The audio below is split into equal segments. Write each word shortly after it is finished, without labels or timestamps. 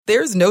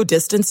There's no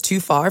distance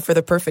too far for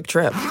the perfect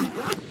trip.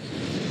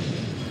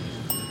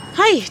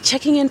 Hi,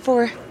 checking in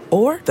for...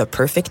 Or the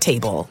perfect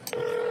table.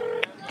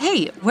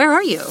 Hey, where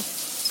are you?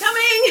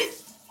 Coming!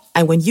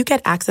 And when you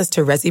get access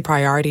to Resi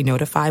Priority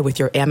Notify with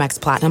your Amex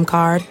Platinum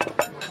card...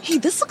 Hey,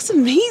 this looks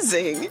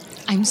amazing.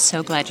 I'm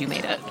so glad you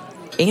made it.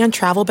 And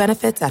travel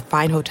benefits at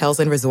fine hotels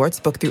and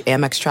resorts booked through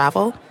Amex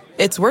Travel,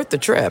 it's worth the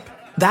trip.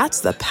 That's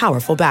the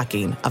powerful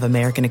backing of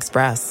American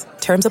Express.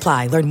 Terms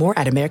apply. Learn more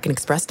at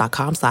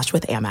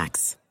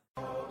americanexpress.com/withAmex.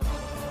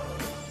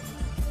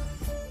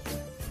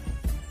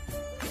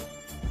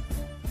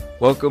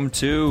 Welcome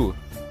to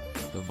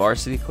the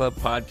Varsity Club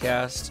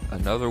podcast.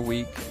 Another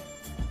week,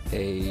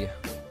 a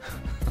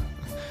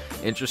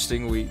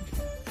interesting week.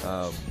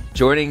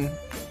 Joining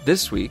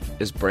this week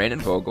is Brandon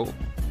Vogel.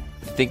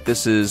 I think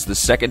this is the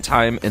second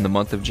time in the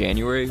month of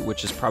January,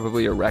 which is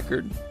probably a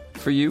record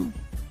for you.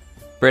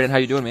 Brandon, how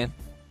you doing, man?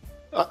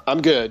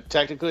 I'm good.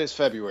 Technically, it's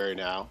February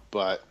now,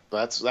 but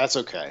that's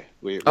okay.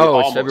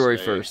 It's February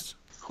 1st.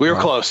 We were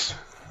close.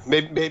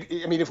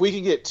 Maybe. I mean, if we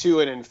could get to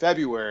it in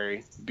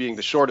February, being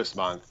the shortest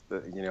month,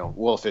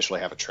 we'll officially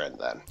have a trend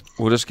then.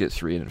 We'll just get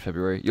 3 in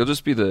February. You'll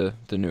just be the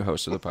new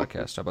host of the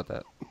podcast. How about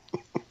that?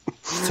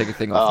 Just take a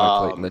thing off my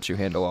plate and let you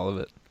handle all of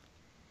it.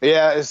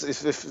 Yeah,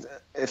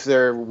 if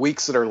there are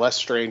weeks that are less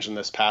strange than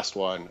this past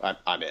one,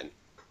 I'm in.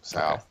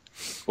 So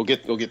okay.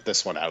 We'll get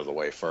this one out of the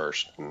way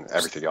first, and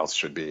everything else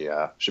should be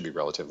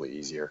relatively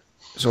easier.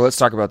 So let's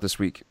talk about this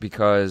week,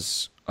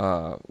 because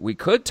we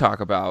could talk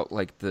about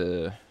like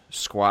the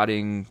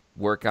squatting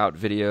workout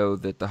video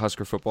that the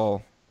Husker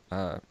football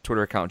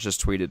Twitter account just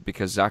tweeted,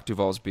 because Zach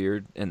Duval's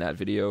beard in that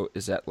video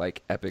is at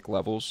like epic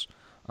levels.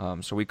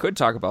 So we could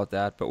talk about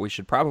that, but we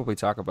should probably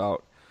talk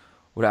about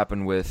what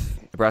happened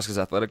with Nebraska's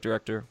athletic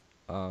director.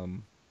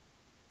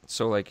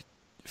 So like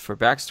for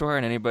backstory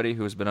and anybody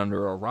who has been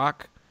under a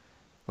rock,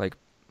 like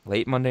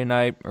late Monday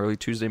night, early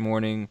Tuesday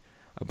morning,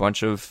 a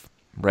bunch of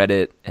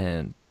Reddit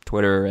and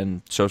Twitter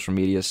and social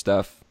media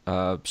stuff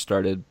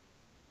started.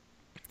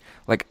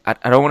 Like,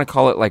 I don't want to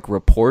call it like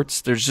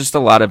reports. There's just a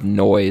lot of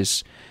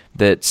noise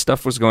that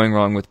stuff was going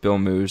wrong with Bill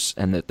Moos,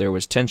 and that there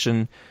was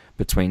tension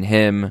between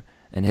him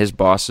and his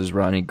bosses,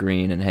 Ronnie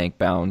Green and Hank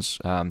Bounds,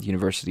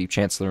 university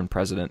chancellor and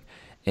president,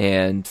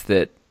 and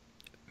that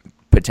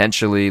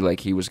potentially like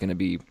he was going to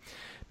be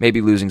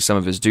maybe losing some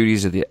of his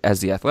duties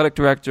as the athletic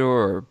director,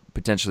 or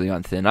potentially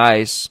on thin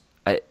ice.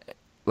 I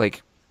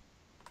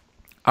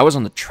was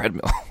on the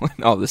treadmill when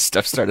all this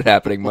stuff started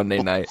happening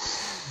Monday night,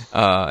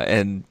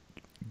 and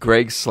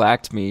Greg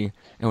slacked me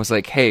and was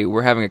like, hey,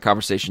 we're having a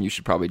conversation you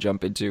should probably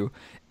jump into.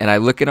 And I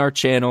look in our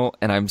channel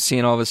and I'm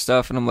seeing all this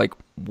stuff and I'm like,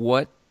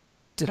 what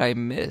did I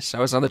miss? I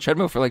was on the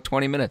treadmill for like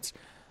 20 minutes.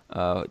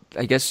 I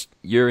guess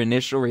your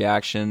initial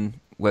reaction,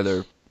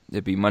 whether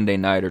it be Monday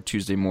night or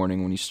Tuesday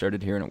morning when you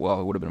started hearing it,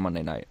 well, it would have been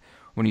Monday night,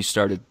 when you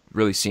started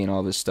really seeing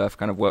all this stuff,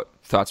 kind of what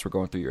thoughts were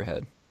going through your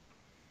head?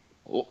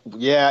 Well,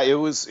 yeah, it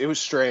was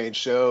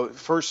strange. So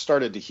first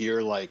started to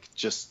hear like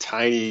just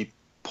tiny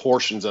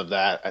portions of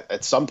that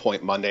at some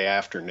point Monday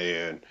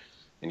afternoon,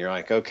 and you're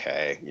like,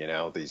 okay,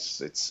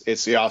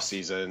 it's the off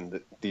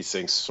season, these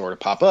things sort of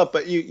pop up,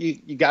 but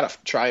you got to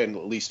try and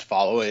at least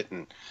follow it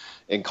and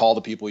call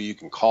the people you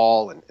can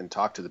call and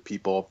talk to the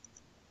people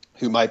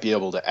who might be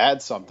able to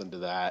add something to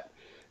that,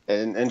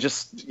 and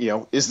just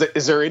is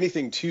there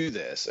anything to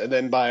this? And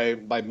then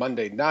by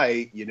Monday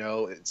night,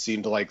 it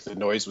seemed like the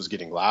noise was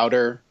getting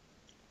louder,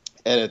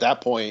 and at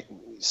that point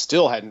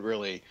still hadn't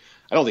really.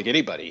 I don't think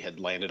anybody had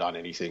landed on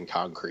anything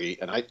concrete,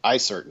 and I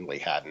certainly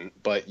hadn't.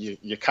 But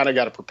you kind of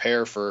got to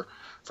prepare for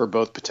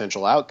both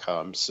potential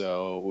outcomes.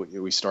 So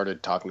we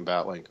started talking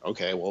about like,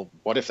 okay, well,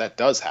 what if that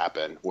does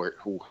happen? What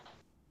do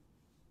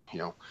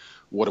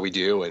we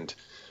do? And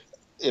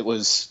it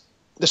was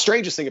the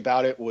strangest thing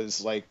about it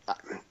was like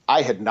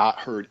I had not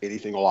heard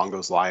anything along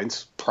those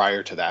lines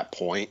prior to that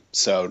point.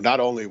 So not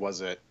only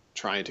was it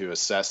trying to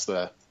assess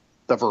the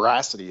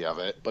veracity of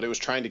it, but it was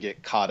trying to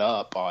get caught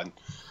up on,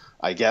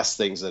 I guess,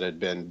 things that had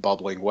been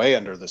bubbling way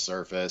under the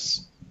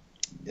surface,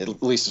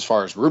 at least as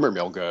far as rumor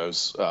mill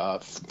goes,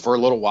 for a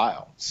little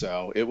while.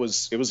 So it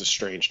was a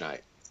strange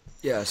night.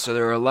 Yeah, so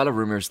there are a lot of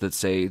rumors that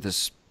say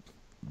this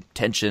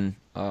tension,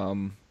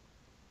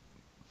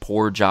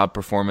 poor job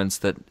performance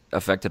that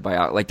affected by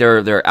like there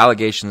are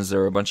allegations, there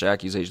are a bunch of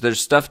accusations.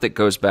 There's stuff that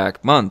goes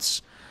back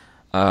months,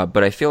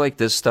 but I feel like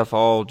this stuff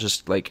all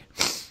just like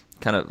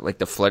kind of like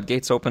the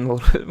floodgates opened a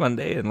little bit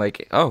Monday, and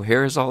like, oh,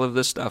 here's all of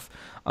this stuff.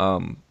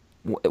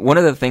 One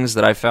of the things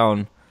that I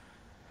found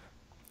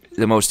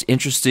the most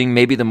interesting,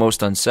 maybe the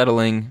most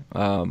unsettling,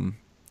 there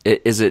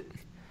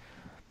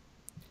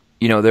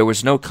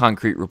was no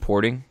concrete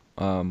reporting.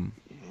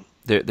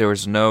 There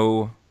was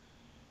no,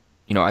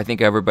 I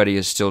think everybody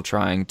is still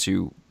trying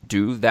to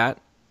do that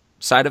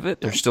side of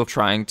it. They're still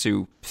trying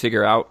to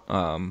figure out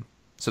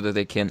so that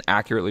they can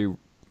accurately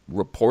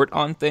report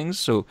on things.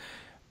 So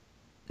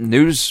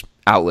news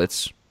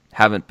outlets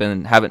haven't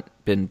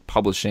been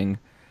publishing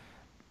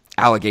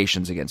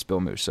allegations against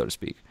Bill Moos, so to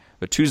speak.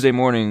 But Tuesday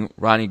morning,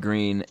 Ronnie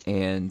Green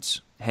and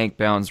Hank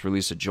Bounds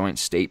released a joint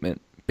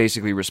statement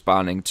basically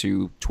responding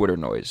to Twitter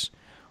noise,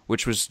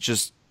 which was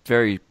just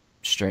very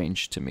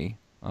strange to me.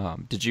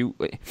 Did you?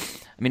 I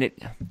mean,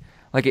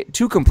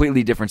 two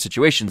completely different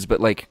situations, but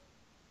like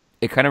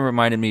it kind of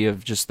reminded me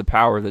of just the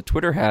power that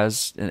Twitter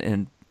has,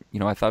 and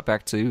I thought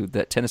back to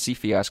that Tennessee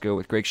fiasco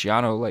with Greg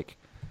Schiano. Like,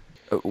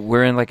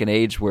 we're in like an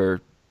age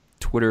where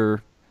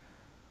Twitter,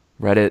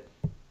 Reddit,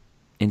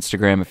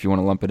 Instagram, if you want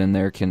to lump it in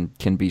there,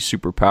 can be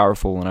super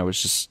powerful. And I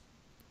was just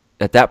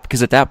at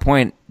that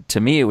point,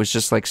 to me, it was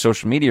just like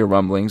social media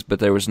rumblings, but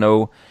there was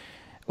no,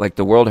 like,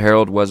 the World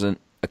Herald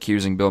wasn't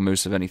accusing Bill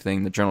Moose of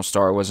anything. The Journal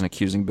Star wasn't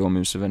accusing Bill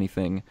Moose of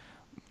anything.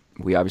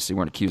 We obviously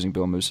weren't accusing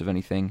Bill Moose of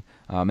anything.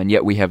 And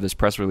yet we have this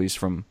press release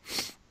from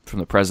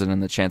the president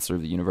and the chancellor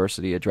of the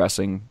university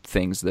addressing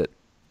things that,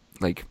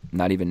 like,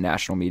 not even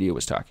national media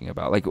was talking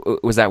about. Like,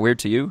 was that weird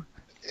to you?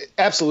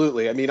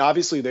 Absolutely. I mean,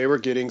 obviously they were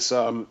getting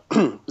some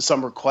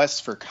requests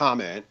for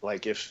comment.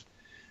 Like, if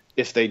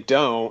they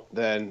don't,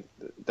 then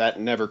that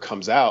never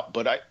comes out.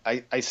 But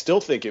I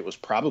still think it was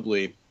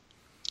probably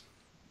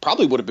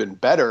would have been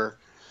better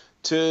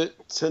to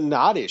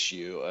not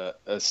issue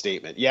a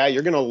statement. Yeah,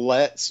 you're going to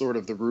let sort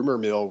of the rumor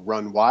mill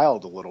run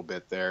wild a little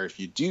bit there if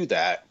you do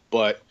that.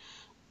 But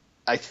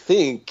I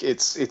think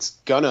it's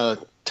going to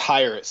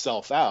tire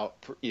itself out,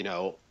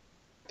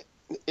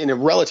 in a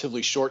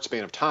relatively short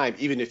span of time,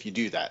 even if you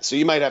do that. So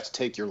you might have to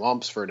take your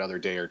lumps for another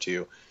day or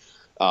two.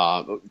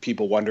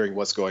 People wondering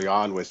what's going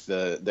on with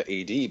the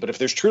AD. But if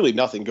there's truly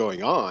nothing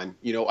going on,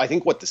 I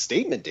think what the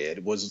statement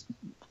did was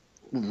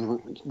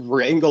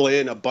wrangle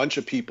in a bunch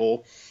of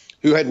people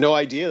who had no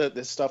idea that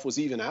this stuff was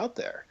even out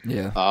there.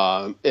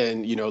 Yeah.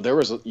 And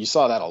you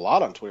saw that a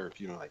lot on Twitter.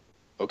 Like,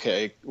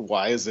 okay,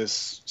 why is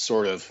this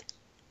sort of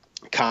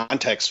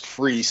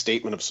context-free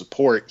statement of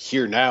support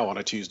here now on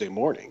a Tuesday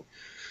morning?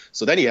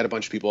 So then he had a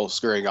bunch of people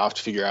scurrying off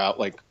to figure out,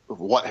 like,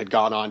 what had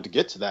gone on to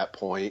get to that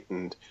point.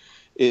 And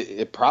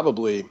it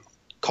probably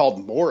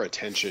called more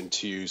attention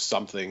to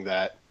something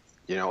that,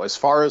 as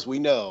far as we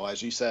know,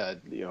 as you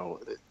said,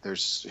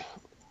 there's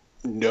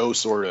no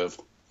sort of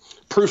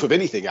proof of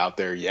anything out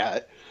there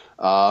yet,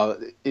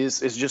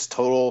 is just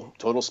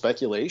total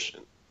speculation.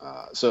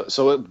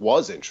 So it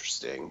was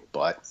interesting,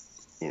 but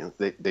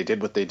they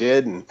did what they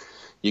did, and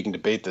you can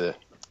debate the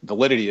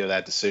validity of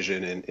that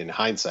decision in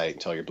hindsight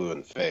until you're blue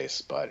in the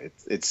face. But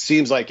it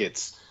seems like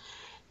it's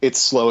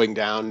slowing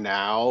down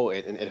now,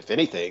 and if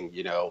anything,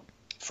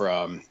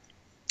 from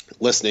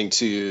listening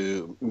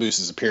to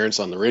Moose's appearance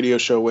on the radio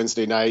show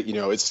Wednesday night,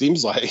 it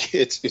seems like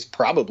it's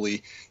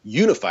probably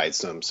unified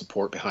some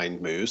support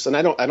behind Moose. And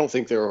I don't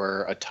think there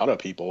were a ton of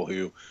people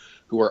who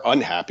are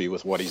unhappy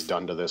with what he's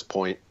done to this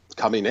point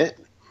coming in.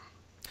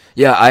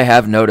 Yeah, I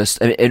have noticed,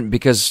 and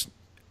because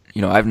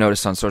I've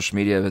noticed on social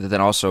media, but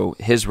then also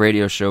his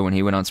radio show when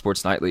he went on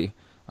Sports Nightly,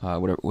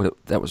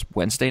 that was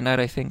Wednesday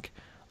night, I think.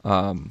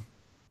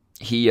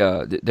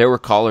 There were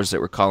callers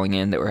that were calling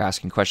in that were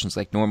asking questions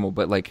like normal,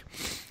 but like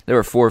there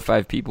were 4 or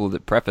 5 people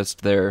that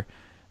prefaced their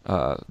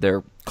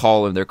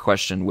call and their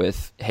question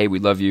with, "Hey, we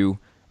love you.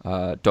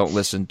 Don't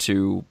listen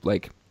to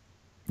like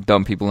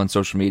dumb people on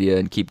social media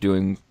and keep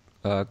doing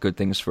good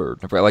things for."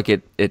 Like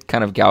it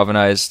kind of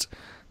galvanized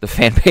the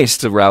fan base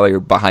to rally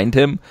behind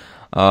him.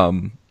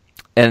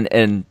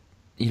 And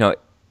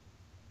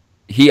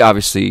he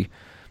obviously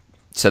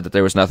said that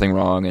there was nothing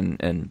wrong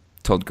and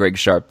told Greg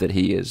Sharp that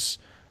he is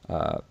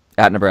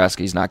at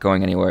Nebraska. He's not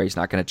going anywhere. He's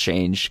not going to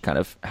change kind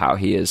of how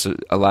he is.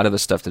 A lot of the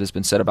stuff that has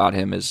been said about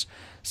him is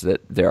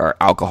that there are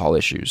alcohol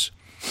issues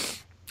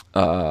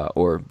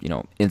or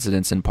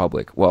incidents in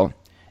public. Well,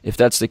 if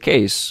that's the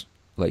case,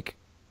 like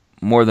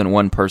more than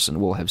one person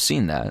will have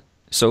seen that.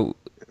 So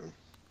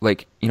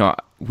like,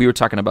 we were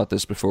talking about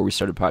this before we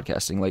started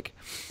podcasting, like,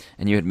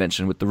 and you had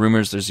mentioned with the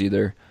rumors,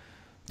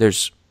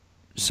 there's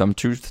some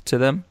truth to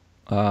them,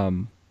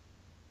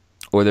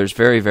 or there's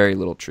very, very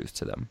little truth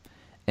to them.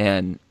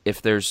 And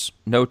if there's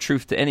no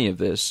truth to any of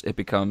this, it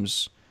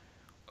becomes,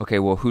 okay,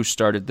 well, who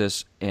started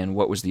this and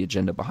what was the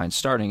agenda behind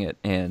starting it?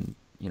 And,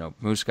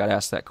 Moose got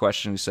asked that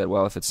question. He said,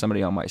 well, if it's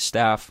somebody on my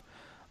staff,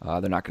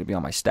 they're not going to be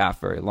on my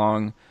staff very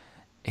long.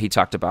 He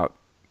talked about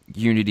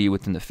unity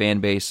within the fan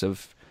base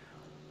of,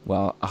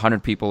 well,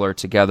 100 people are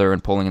together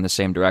and pulling in the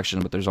same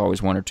direction, but there's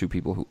always 1 or 2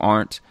 people who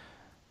aren't.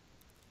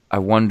 I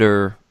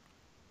wonder,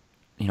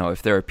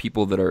 if there are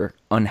people that are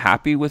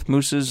unhappy with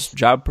Moose's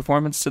job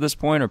performance to this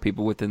point, or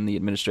people within the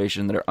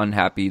administration that are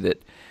unhappy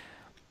that,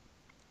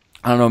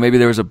 I don't know, maybe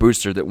there was a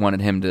booster that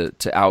wanted him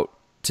to out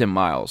Tim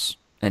Miles,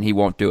 and he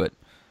won't do it,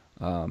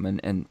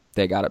 and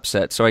they got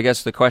upset. So I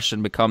guess the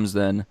question becomes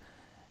then,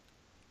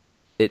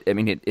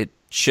 it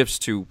shifts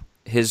to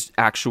his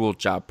actual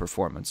job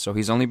performance. So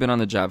he's only been on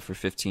the job for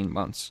 15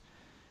 months.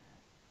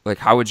 Like,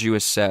 how would you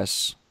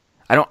assess?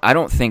 I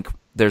don't think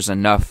there's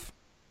enough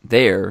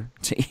there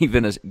to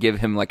even give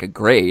him like a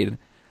grade.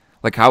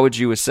 Like, how would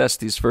you assess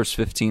these first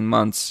 15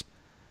 months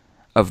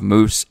of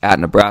Moose at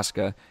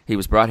Nebraska? He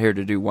was brought here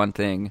to do one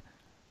thing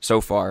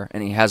so far,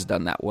 and he has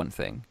done that one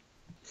thing.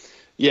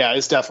 Yeah,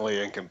 it's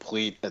definitely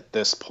incomplete at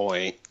this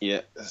point.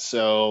 Yeah,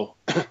 so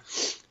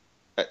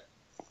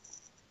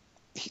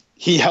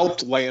he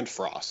helped land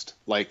Frost.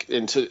 Like,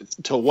 and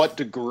to what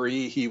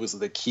degree he was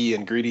the key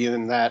ingredient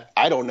in that,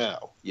 I don't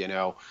know.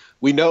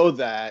 We know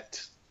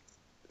that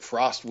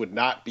Frost would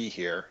not be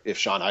here if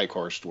Sean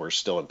Eichhorst were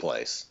still in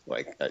place.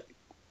 Like, I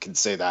can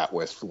say that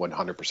with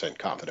 100%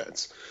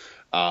 confidence.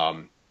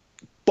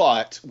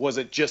 But was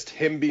it just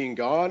him being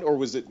gone, or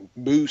was it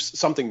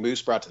something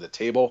Moose brought to the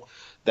table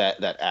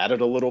that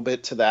added a little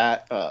bit to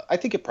that? I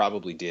think it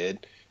probably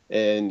did.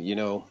 And,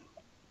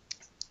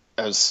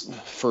 as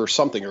for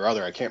something or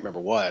other, I can't remember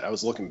what, I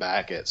was looking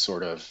back at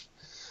sort of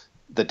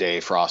the day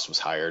Frost was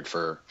hired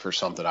for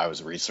something I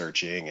was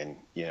researching. And,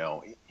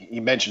 he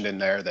mentioned in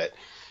there that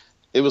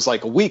it was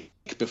like a week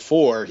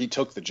before he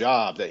took the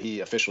job that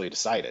he officially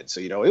decided. So,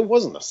 it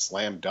wasn't a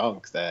slam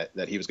dunk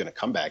that he was going to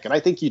come back. And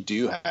I think you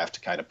do have to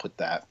kind of put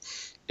that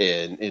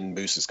in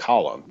Moose's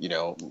column.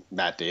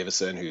 Matt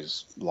Davison,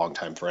 who's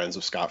longtime friends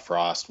of Scott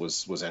Frost,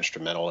 was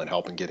instrumental in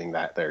helping getting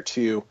that there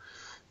too.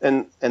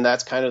 And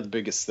that's kind of the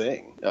biggest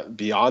thing.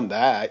 Beyond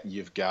that,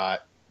 you've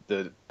got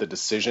the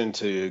decision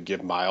to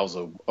give Miles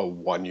a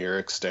 1-year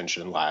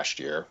extension last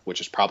year,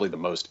 which is probably the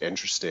most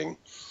interesting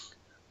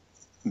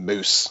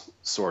Moose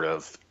sort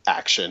of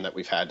action that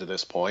we've had to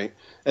this point.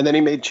 And then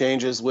he made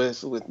changes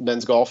with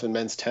men's golf and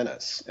men's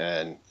tennis,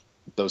 and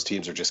those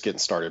teams are just getting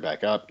started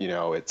back up.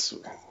 We'll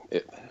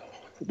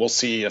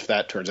see if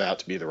that turns out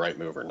to be the right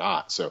move or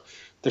not. So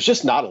there's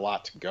just not a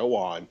lot to go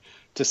on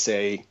to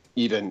say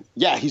even,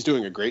 he's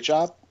doing a great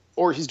job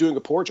or he's doing a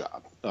poor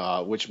job,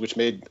 which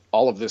made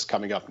all of this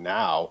coming up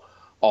now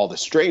all the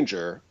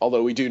stranger.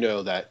 Although we do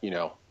know that,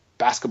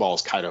 basketball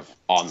is kind of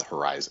on the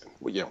horizon.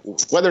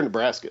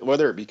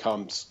 Whether it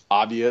becomes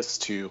obvious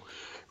to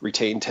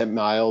retain Tim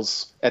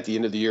Miles at the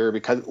end of the year,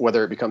 because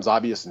whether it becomes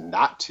obvious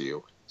not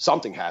to,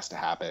 something has to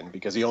happen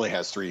because he only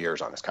has 3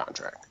 years on his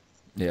contract.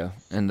 Yeah,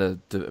 and the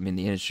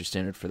industry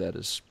standard for that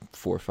is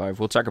 4 or 5.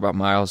 We'll talk about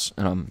Miles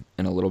in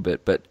a little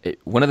bit, but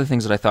one of the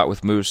things that I thought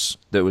with Moose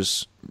that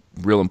was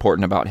real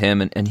important about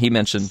him, and he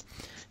mentioned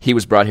he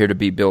was brought here to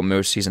be Bill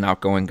Moose. He's an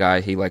outgoing guy.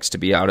 He likes to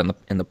be out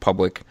in the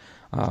public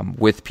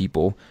with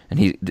people,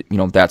 and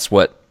that's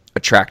what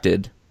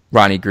attracted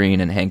Ronnie Green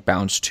and Hank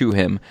Bounds to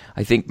him.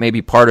 I think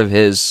maybe part of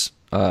his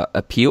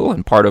appeal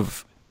and part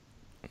of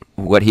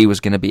what he was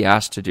going to be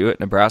asked to do at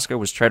Nebraska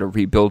was try to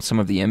rebuild some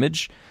of the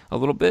image a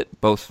little bit,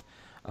 both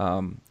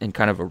in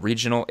kind of a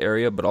regional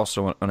area, but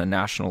also on a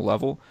national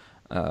level.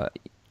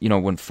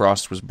 When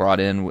Frost was brought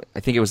in, I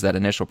think it was that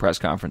initial press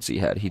conference he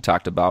had, he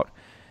talked about,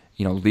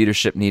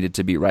 leadership needed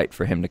to be right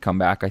for him to come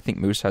back. I think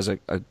Moose has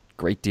a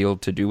great deal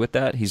to do with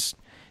that. He's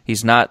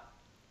not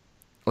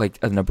like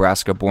a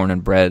Nebraska born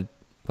and bred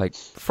like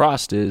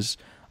Frost is,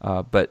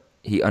 but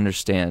he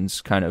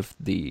understands kind of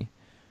the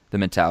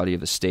mentality of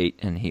the state,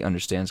 and he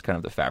understands kind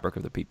of the fabric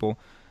of the people.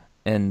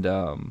 And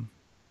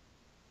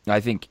I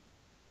think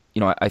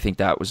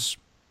that was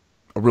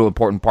a real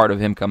important part of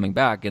him coming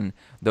back. And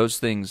those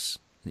things,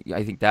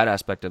 I think that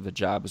aspect of the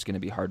job is going to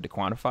be hard to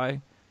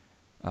quantify.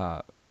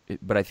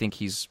 But I think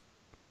he's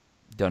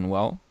done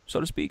well, so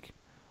to speak,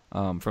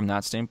 from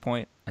that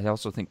standpoint. I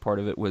also think part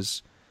of it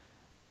was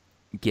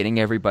getting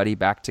everybody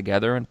back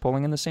together and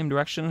pulling in the same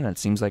direction. And it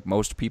seems like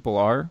most people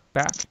are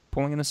back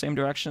pulling in the same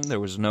direction.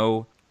 There was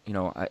no,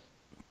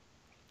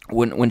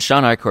 when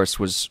Sean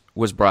Eichhorst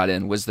was brought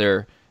in, was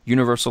there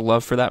universal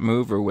love for that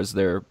move, or was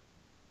there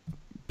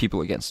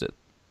people against it?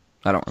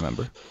 I don't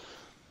remember.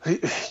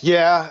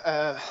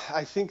 Yeah,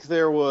 I think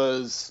there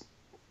was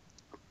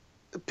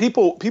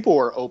people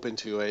were open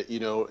to it.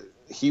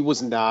 He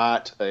was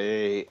not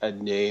a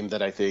name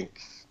that I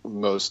think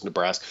most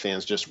Nebraska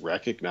fans just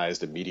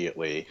recognized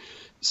immediately.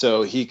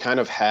 So he kind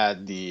of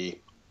had the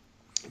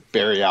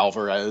Barry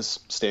Alvarez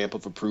stamp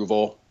of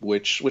approval,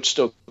 which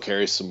still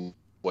carries some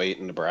weight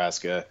in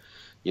Nebraska.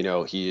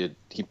 He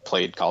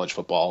played college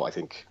football, I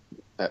think,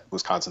 at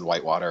Wisconsin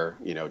Whitewater,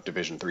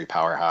 Division III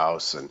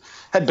powerhouse, and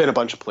had been a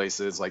bunch of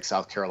places like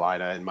South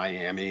Carolina and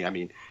Miami. I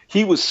mean,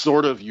 he was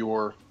sort of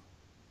your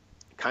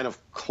kind of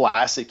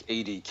classic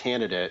AD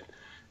candidate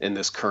in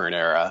this current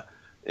era,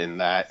 in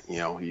that,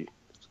 he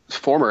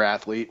former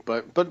athlete,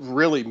 but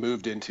really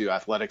moved into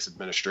athletics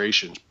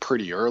administration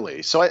pretty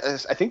early. So I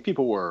think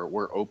people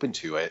were open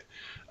to it.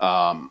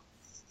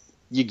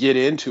 You get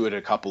into it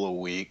a couple of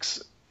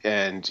weeks,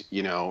 and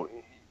you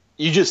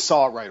just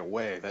saw right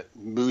away that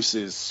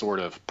Moose's sort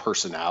of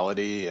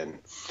personality and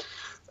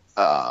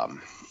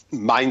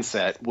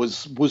mindset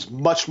was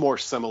much more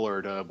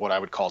similar to what I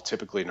would call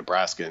typically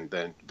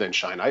Nebraskan than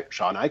Sean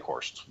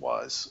Eichhorst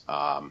was.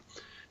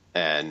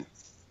 And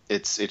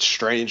it's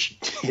strange,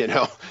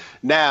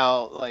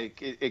 now,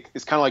 like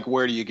it's kind of like,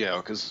 where do you go?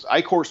 Because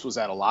Eichhorst was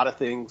at a lot of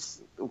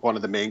things. One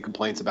of the main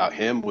complaints about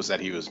him was that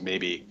he was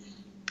maybe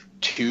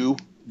too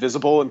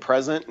visible and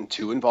present and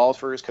too involved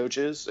for his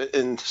coaches.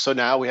 And so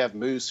now we have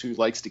Moose, who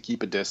likes to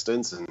keep a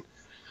distance. And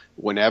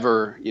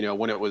whenever,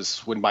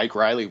 when Mike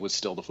Riley was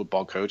still the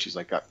football coach, he's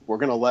like, we're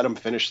going to let him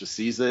finish the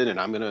season and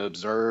I'm going to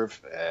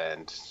observe,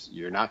 and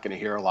you're not going to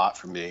hear a lot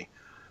from me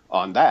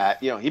on that.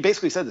 He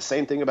basically said the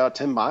same thing about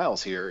Tim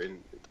Miles here in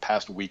the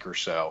past week or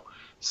so.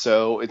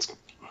 So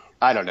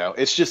I don't know.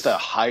 It's just a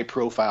high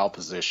profile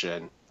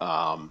position.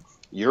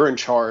 You're in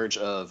charge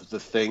of the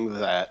thing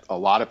that a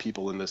lot of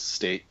people in this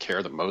state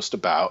care the most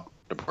about,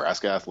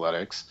 Nebraska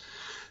athletics.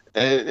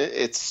 And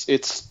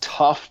it's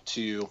tough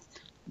to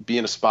be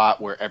in a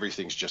spot where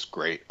everything's just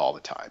great all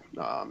the time.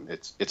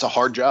 It's a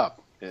hard job,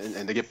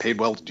 and they get paid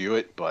well to do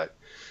it. But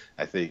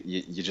I think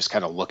you just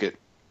kind of look at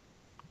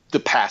the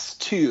past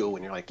two,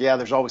 and you're like, yeah,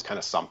 there's always kind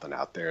of something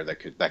out there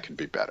that could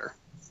be better.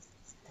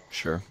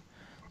 Sure.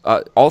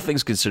 All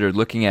things considered,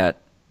 looking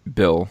at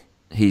Bill,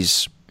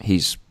 he's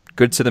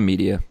good to the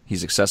media.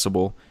 He's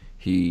accessible.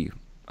 He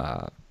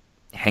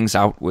hangs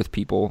out with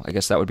people. I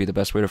guess that would be the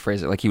best way to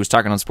phrase it. Like, he was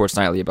talking on Sports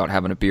Nightly about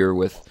having a beer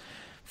with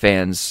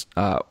fans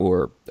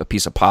or a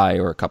piece of pie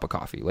or a cup of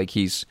coffee. Like,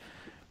 he's,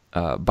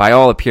 by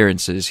all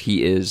appearances,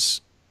 he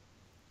is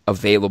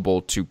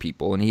available to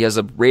people. And he has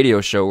a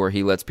radio show where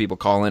he lets people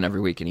call in every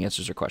week and he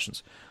answers their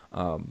questions.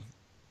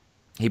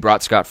 He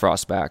brought Scott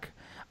Frost back.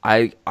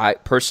 I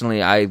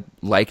personally, I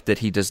like that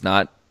he does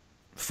not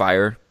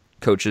fire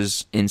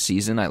coaches in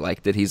season. I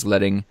like that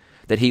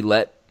he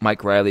let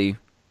Mike Riley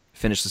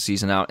finish the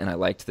season out, and I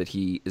liked that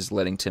he is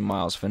letting Tim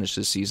Miles finish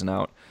his season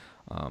out.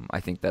 I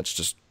think that's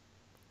just,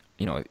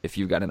 if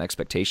you've got an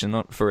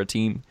expectation for a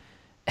team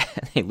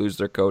and they lose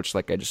their coach,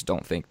 like, I just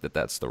don't think that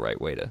that's the right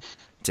way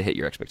to hit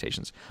your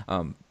expectations.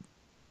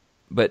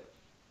 But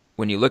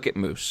when you look at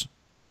Moose,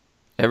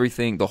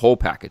 everything, the whole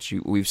package,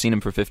 we've seen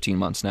him for 15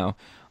 months now.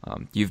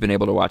 You've been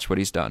able to watch what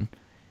he's done.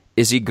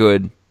 Is he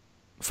good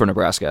for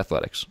Nebraska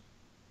athletics?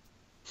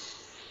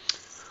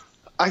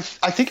 I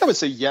think I would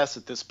say yes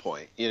at this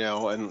point,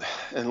 and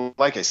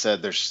like I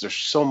said, there's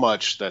so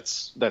much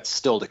that's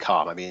still to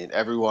come. I mean,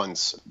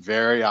 everyone's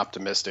very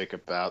optimistic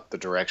about the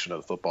direction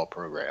of the football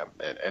program,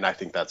 and I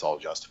think that's all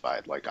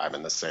justified. Like, I'm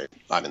in the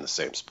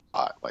same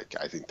spot. Like,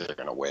 I think they're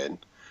going to win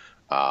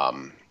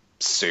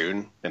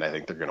soon, and I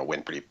think they're going to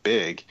win pretty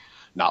big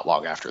not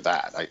long after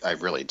that. I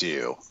really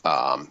do.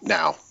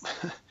 Now,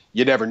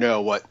 you never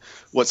know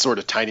what sort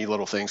of tiny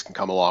little things can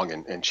come along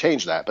and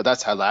change that, but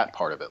that's how that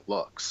part of it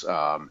looks.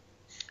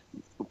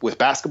 With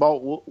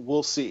basketball,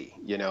 we'll see.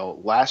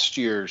 Last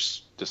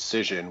year's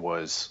decision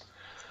was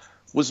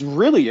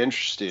really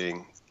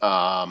interesting,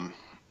 and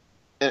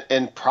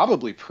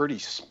probably pretty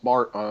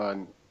smart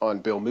on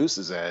Bill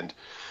Moose's end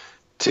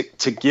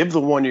to give the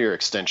 1-year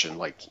extension.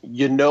 Like,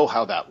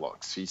 how that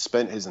looks. He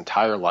spent his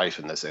entire life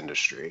in this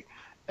industry,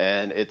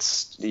 and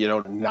it's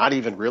not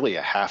even really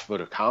a half vote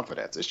of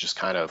confidence. It's just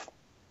kind of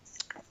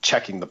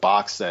checking the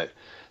box that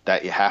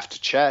you have to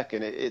check,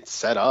 and it's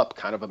set up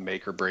kind of a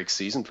make or break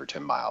season for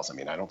Tim Miles. I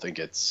mean, I don't think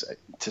it's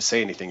to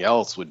say anything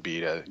else would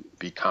be to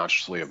be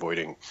consciously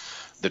avoiding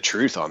the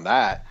truth on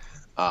that.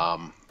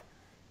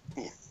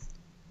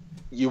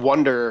 You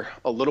wonder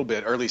a little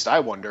bit, or at least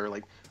I wonder,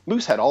 like,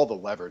 Moose had all the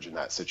leverage in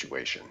that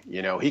situation.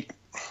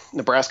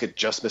 Nebraska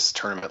just missed the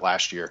tournament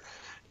last year.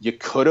 You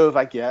could have,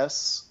 I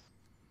guess,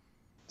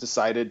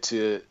 decided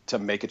to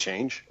make a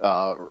change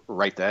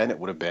right then. It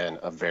would have been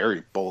a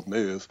very bold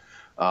move.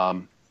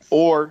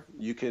 Or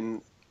you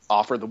can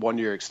offer the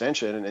 1-year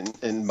extension,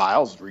 and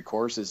Miles'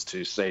 recourse is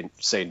to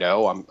say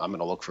no, I'm going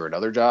to look for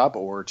another job,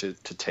 or to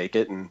take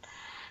it. And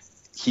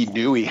he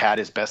knew he had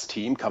his best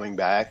team coming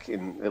back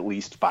in at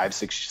least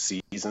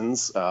 5-6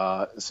 seasons.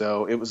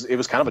 So it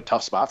was kind of a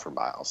tough spot for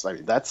Miles. I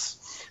mean,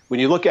 that's, when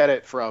you look at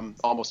it from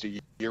almost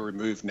a year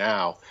removed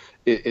now,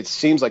 it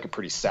seems like a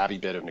pretty savvy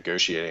bit of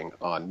negotiating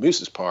on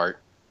Moose's part.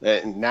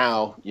 And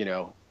now,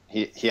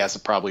 he has a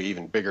probably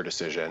even bigger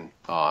decision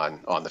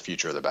on the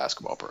future of the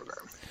basketball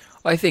program.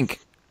 I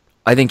think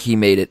he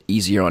made it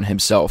easier on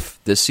himself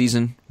this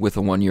season with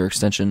a 1-year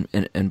extension,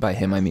 and by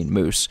him I mean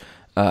Moose,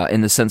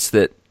 in the sense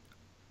that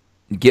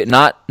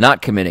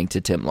not committing to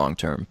Tim long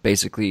term.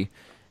 Basically,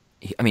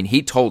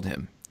 he told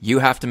him, you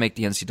have to make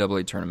the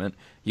NCAA tournament.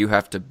 You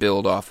have to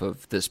build off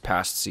of this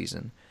past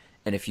season,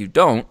 and if you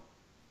don't,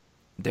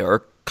 there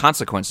are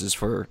consequences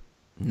for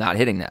not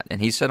hitting that.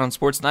 And he said on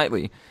Sports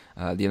Nightly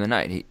the other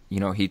night,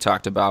 he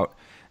talked about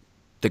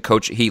the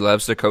coach. He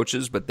loves the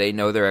coaches, but they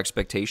know their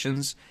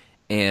expectations,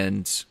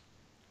 and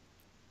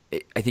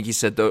I think he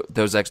said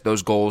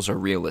those goals are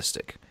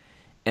realistic,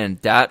 and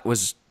that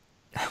was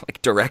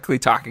like directly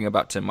talking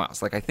about Tim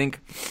Miles. Like, I think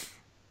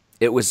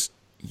it was,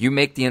 you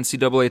make the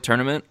NCAA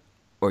tournament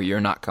or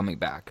you're not coming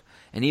back.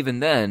 And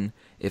even then,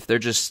 if they're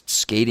just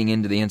skating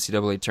into the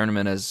NCAA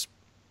tournament as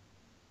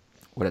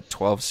a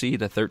 12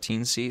 seed, a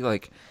 13 seed,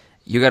 like,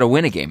 you got to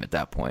win a game at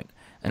that point.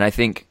 And I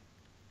think,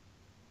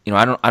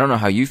 I don't know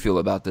how you feel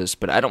about this,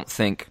 but I don't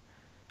think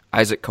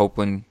Isaac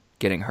Copeland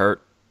getting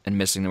hurt and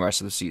missing the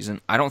rest of the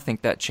season, I don't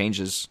think that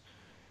changes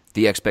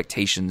the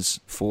expectations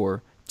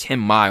for Tim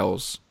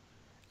Miles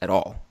at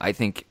all. I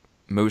think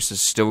Moose is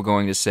still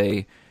going to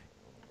say,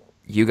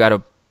 you got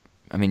to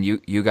make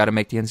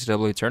the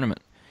NCAA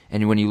tournament.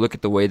 And when you look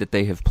at the way that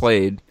they have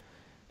played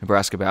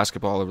Nebraska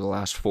basketball over the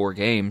last 4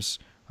 games,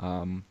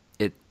 none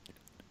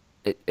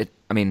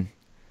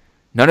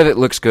of it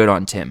looks good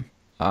on Tim.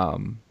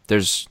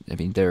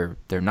 They're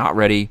not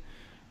ready.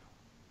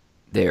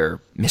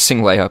 They're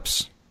missing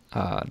layups.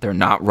 They're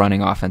not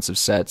running offensive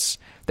sets.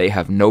 They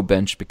have no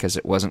bench because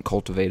it wasn't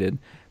cultivated.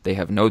 They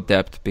have no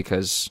depth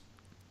because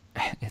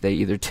they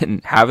either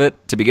didn't have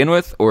it to begin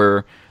with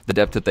or the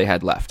depth that they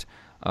had left.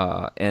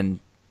 And,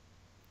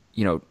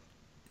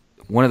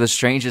 one of the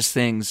strangest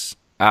things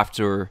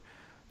after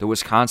the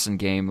Wisconsin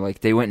game, like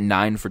they went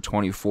 9 for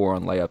 24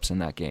 on layups in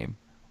that game.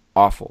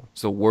 Awful.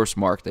 It's the worst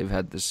mark they've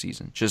had this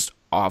season. Just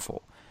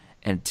awful.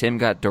 And Tim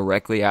got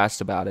directly asked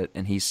about it,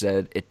 and he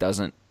said, it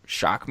doesn't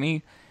shock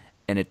me,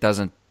 and it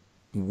doesn't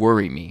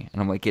worry me.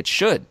 And I'm like, it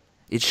should.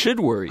 It should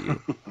worry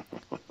you.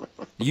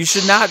 You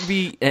should not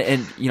be,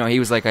 and he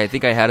was like, I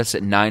think I had us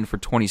at 9 for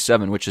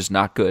 27, which is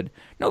not good.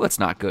 No, that's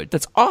not good.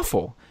 That's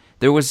awful.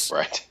 There was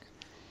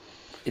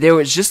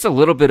just a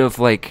little bit of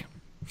like,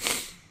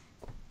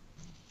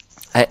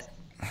 I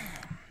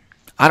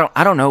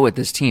don't know with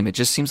this team. It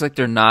just seems like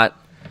they're not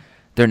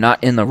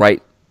in the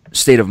right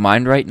state of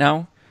mind right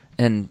now.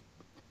 And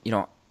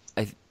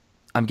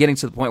I'm getting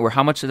to the point where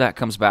how much of that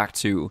comes back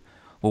to,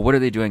 well, what are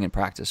they doing in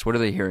practice? What are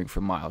they hearing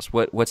from Miles?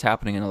 What's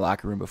happening in the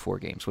locker room before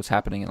games? What's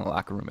happening in the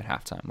locker room at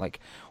halftime? Like,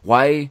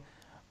 why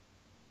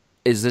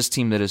is this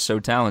team that is so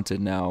talented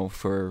now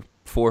for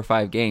 4 or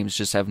 5 games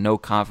just have no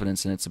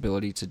confidence in its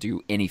ability to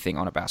do anything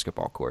on a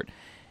basketball court?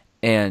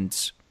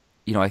 And,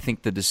 I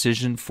think the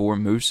decision for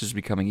Moose is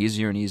becoming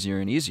easier and easier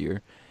and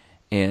easier.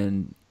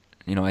 And,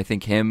 I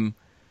think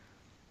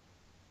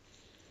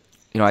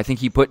I think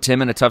he put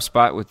Tim in a tough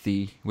spot with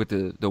the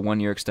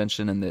 1-year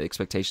extension and the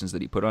expectations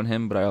that he put on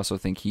him, but I also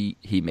think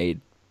he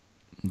made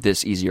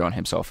this easier on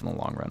himself in the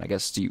long run. I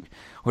guess,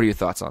 what are your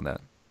thoughts on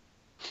that?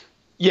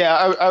 Yeah,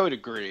 I would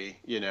agree.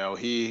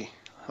 He,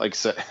 like I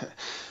said,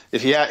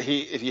 if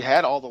he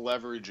had all the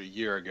leverage a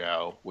year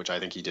ago, which I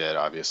think he did,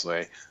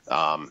 obviously,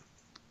 the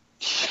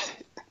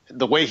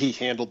way he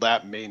handled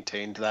that,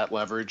 maintained that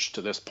leverage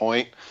to this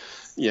point.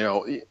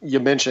 You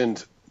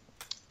mentioned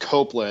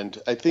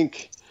Copeland. I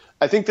think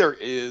there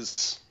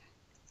is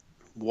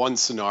one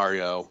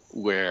scenario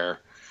where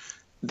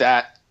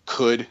that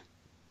could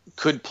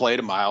play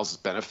to Miles'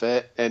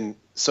 benefit. And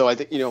so I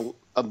think,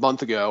 a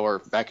month ago or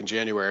back in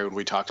January when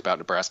we talked about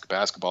Nebraska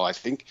basketball, I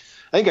think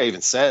I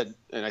even said,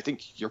 and I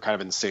think you're kind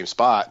of in the same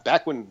spot,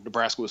 back when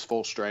Nebraska was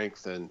full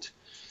strength and,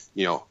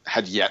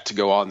 had yet to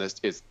go on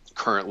its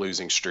current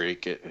losing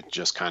streak, it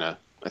just kind of,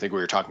 I think we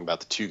were talking about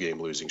the 2-game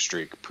losing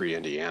streak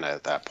pre-Indiana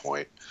at that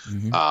point.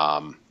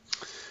 Mm-hmm.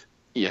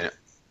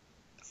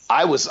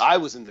 I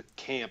was in the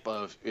camp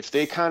of, if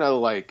they kind of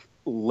like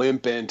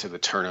limp into the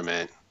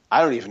tournament,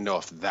 I don't even know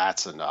if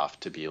that's enough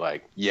to be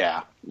like,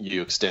 yeah,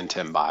 you extend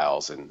Tim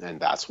Miles and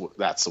that's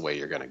the way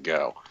you're going to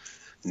go.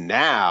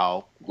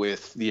 Now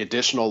with the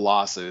additional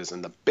losses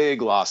and the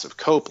big loss of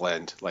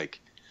Copeland, like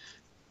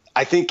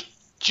I think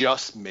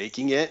just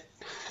making it,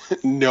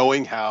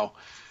 knowing how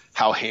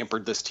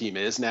hampered this team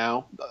is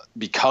now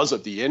because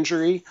of the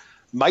injury,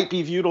 might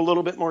be viewed a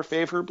little bit more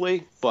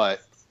favorably,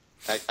 but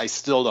I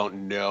still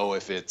don't know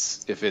if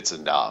it's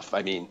enough.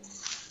 I mean,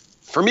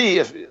 for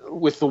me,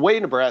 with the way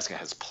Nebraska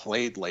has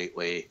played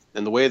lately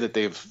and the way that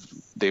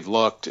they've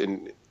looked,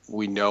 and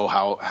we know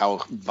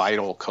how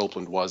vital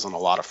Copeland was on a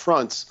lot of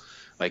fronts,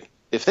 like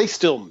if they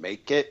still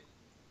make it,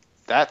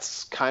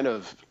 that's kind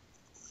of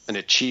an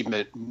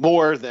achievement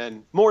more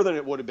than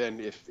it would have been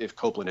if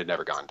Copeland had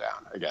never gone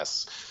down, I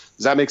guess.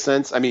 Does that make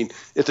sense? I mean,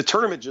 if the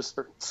tournament just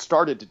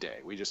started today,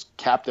 we just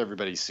capped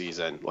everybody's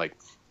season, like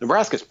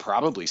Nebraska's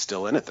probably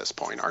still in at this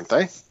point, aren't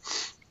they?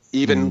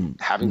 Even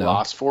having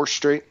lost 4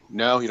 straight?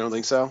 No, you don't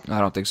think so? I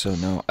don't think so,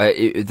 no.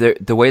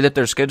 The way that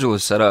their schedule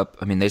is set up,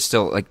 I mean, they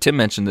still, like Tim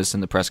mentioned this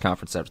in the press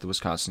conference after the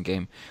Wisconsin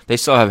game, they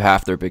still have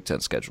half their Big Ten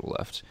schedule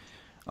left,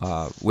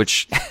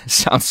 which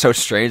sounds so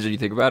strange when you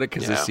think about it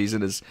because this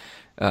season has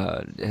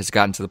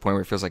gotten to the point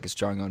where it feels like it's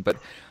drawing on. But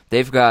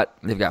they've got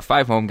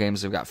 5 home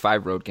games, they've got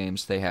 5 road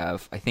games, they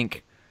have, I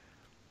think,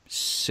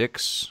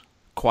 6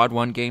 quad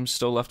 1 games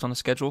still left on the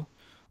schedule.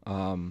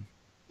 And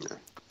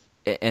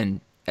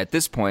at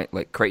this point,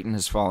 like Creighton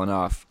has fallen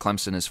off,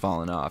 Clemson has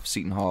fallen off,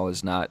 Seton Hall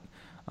is not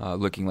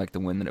looking like the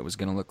win that it was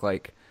going to look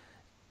like.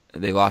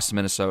 They lost to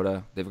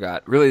Minnesota. They've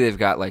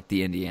got like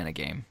the Indiana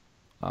game.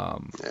 I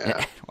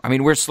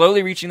mean, we're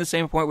slowly reaching the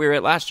same point we were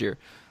at last year.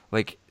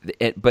 But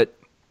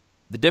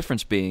the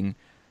difference being,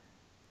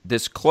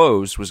 this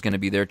close was going to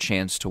be their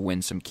chance to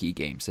win some key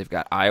games. They've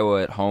got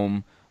Iowa at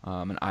home,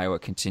 and Iowa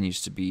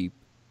continues to be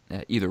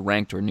either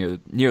ranked or near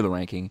the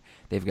ranking.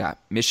 They've got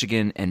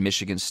Michigan and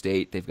Michigan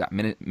State. They've got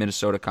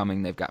Minnesota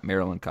coming. They've got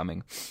Maryland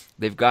coming.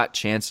 They've got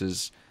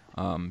chances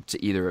to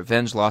either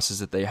avenge losses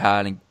that they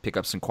had and pick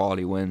up some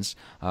quality wins,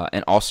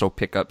 and also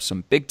pick up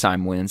some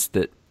big-time wins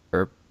that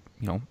are,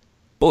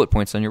 bullet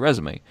points on your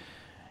resume.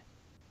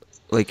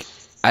 Like,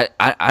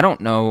 I don't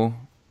know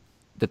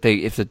that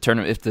if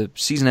the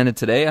season ended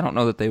today, I don't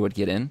know that they would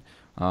get in.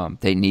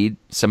 They need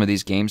some of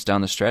these games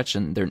down the stretch,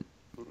 and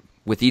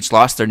with each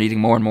loss, they're needing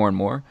more and more and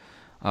more.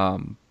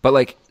 But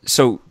like,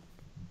 so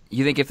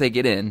you think if they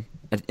get in,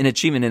 an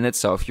achievement in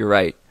itself, you're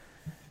right.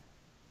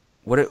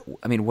 What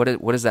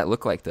does that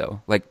look like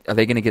though? Like, are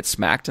they going to get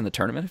smacked in the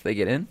tournament if they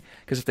get in?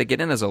 Because if they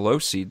get in as a low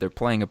seed, they're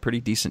playing a pretty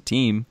decent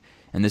team,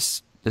 and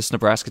this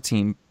Nebraska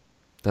team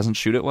doesn't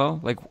shoot it well.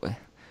 Like,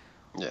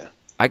 Yeah.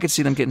 I could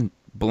see them getting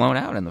blown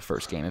out in the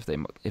first game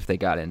if they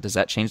got in. Does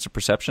that change the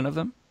perception of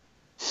them?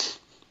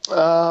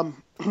 I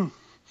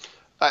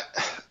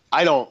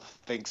don't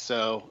think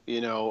so.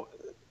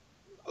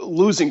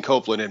 Losing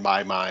Copeland in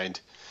my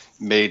mind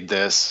made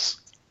this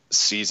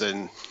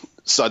season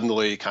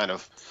suddenly kind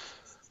of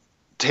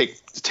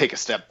take a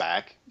step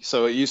back.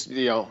 So it used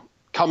to,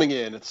 coming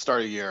in at the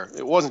start of the year,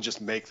 it wasn't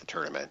just make the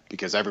tournament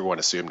because everyone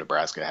assumed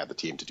Nebraska had the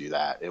team to do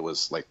that. It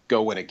was like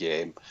go win a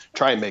game,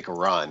 try and make a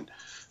run.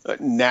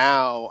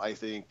 Now I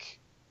think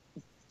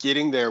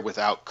getting there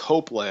without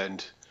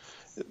Copeland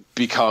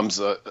becomes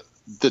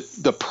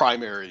the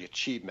primary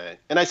achievement.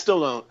 And I still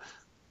don't,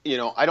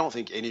 I don't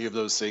think any of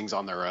those things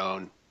on their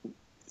own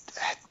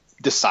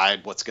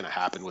decide what's going to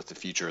happen with the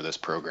future of this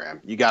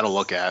program. You got to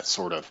look at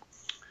sort of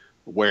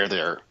where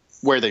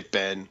they've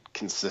been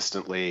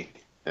consistently,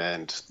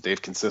 and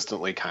they've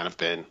consistently kind of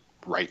been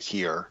right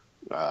here,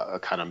 a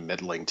kind of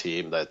middling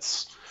team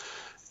that's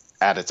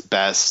at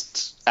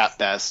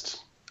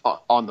best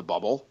on the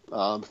bubble,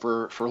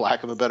 for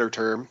lack of a better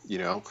term,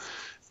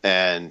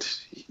 and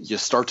you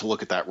start to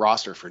look at that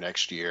roster for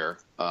next year,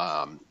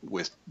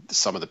 with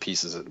some of the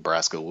pieces that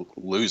Nebraska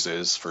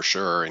loses for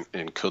sure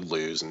and could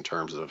lose in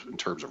terms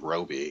of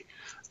Roby.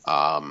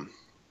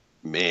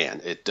 Man,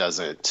 it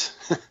doesn't.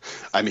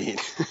 I mean,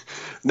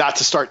 not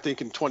to start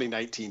thinking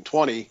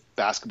 2019-20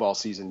 basketball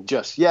season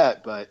just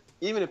yet, but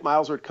even if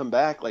Miles were to come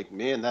back, like,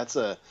 man, there's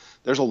a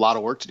lot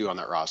of work to do on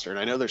that roster, and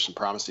I know there's some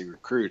promising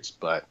recruits,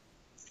 but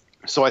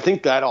so I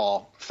think that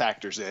all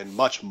factors in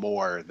much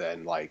more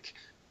than like,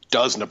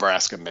 does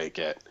Nebraska make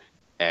it,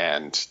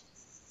 and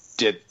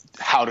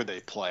how did they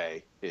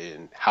play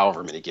in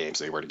however many games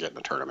they were to get in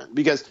the tournament?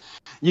 Because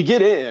you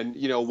get in,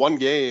 one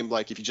game,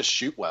 like if you just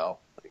shoot well,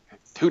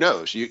 who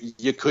knows?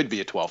 You could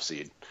be a 12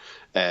 seed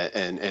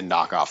and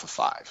knock off a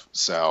 5.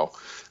 So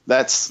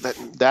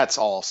that's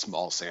all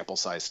small sample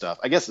size stuff.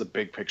 I guess the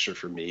big picture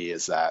for me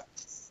is that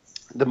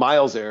the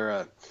Miles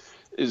era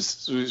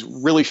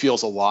really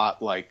feels a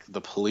lot like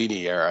the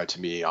Pelini era to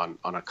me on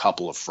a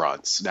couple of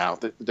fronts. Now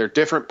they're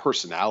different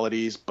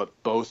personalities,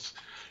 but both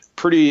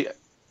pretty,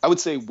 I would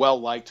say,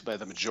 well liked by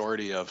the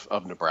majority of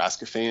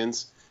Nebraska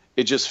fans.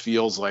 It just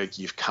feels like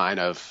you've kind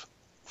of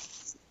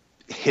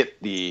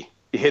hit the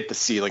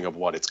ceiling of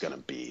what it's going to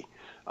be.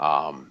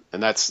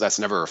 And that's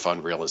never a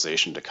fun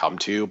realization to come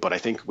to. But I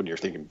think when you're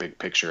thinking big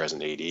picture as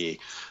an AD,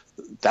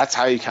 that's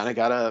how you kind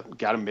of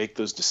gotta make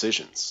those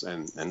decisions,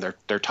 and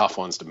they're tough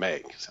ones to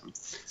make.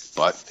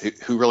 But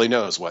who really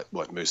knows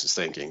what Moose is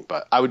thinking?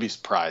 But I would be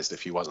surprised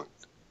if he wasn't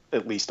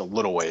at least a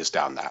little ways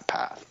down that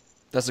path.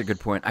 That's a good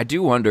point. I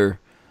do wonder.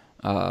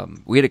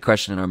 We had a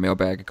question in our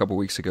mailbag a couple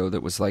weeks ago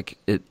that was like,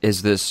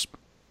 is this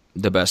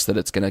the best that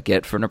it's going to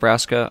get for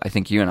Nebraska? I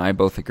think you and I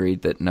both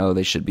agreed that no,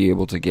 they should be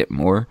able to get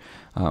more.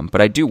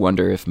 But I do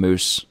wonder if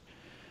Moose,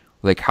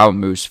 like how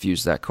Moose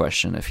views that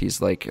question. If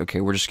he's like, okay,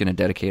 we're just going to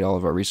dedicate all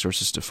of our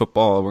resources to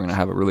football. We're going to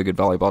have a really good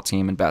volleyball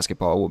team, and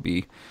basketball will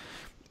be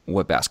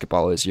what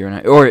basketball is year and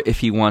night. Or if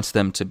he wants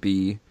them to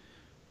be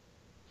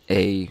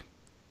a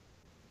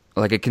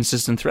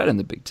consistent threat in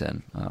the Big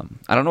Ten.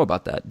 I don't know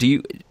about that.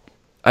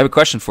 I have a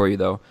question for you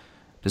though.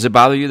 Does it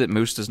bother you that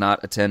Moose does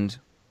not attend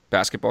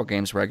basketball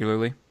games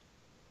regularly?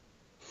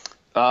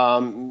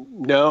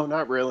 No,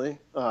 not really.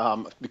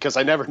 Because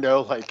I never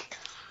know like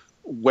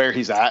where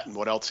he's at and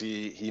what else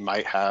he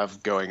might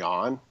have going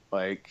on.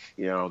 Like,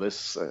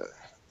 this,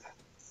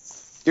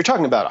 you're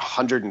talking about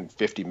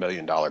 $150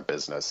 million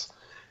business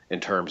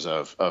in terms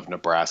of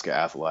Nebraska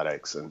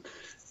athletics. And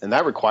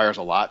that requires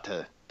a lot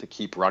to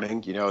keep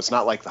running. It's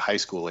not like the high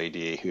school AD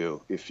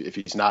who, if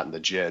he's not in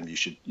the gym, you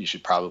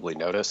should probably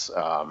notice.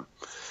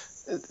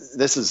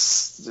 This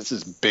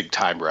is big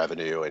time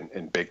revenue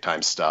and big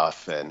time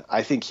stuff. And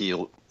I think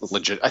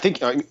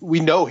we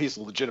know he's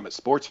a legitimate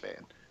sports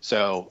fan.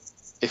 So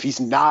if he's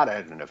not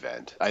at an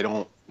event, I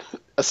don't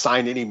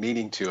assign any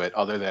meaning to it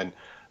other than,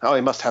 oh,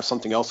 he must have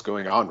something else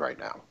going on right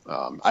now.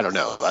 I don't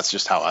know. That's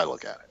just how I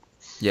look at it.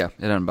 Yeah,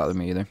 it doesn't bother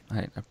me either.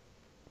 I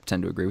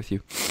tend to agree with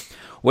you.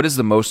 What is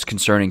the most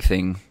concerning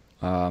thing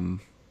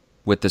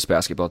with this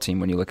basketball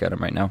team when you look at them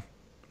right now?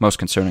 Most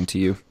concerning to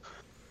you?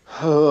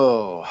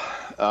 Oh,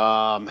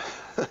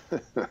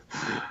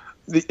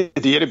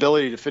 the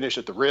inability to finish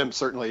at the rim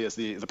certainly is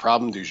the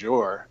problem du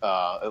jour,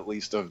 at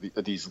least of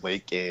these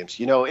late games.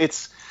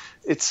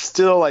 It's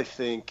still, I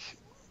think,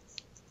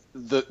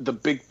 the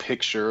big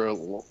picture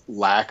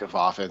lack of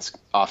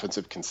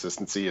offensive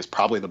consistency is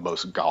probably the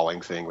most galling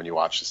thing when you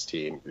watch this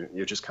team.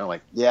 You're just kind of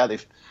like, yeah,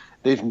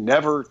 they've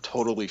never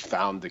totally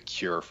found the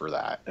cure for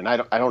that, and I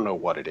don't know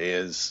what it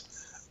is,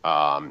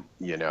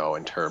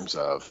 in terms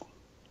of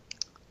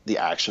the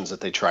actions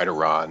that they try to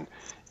run,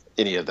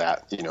 any of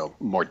that,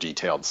 more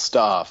detailed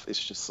stuff.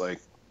 It's just like,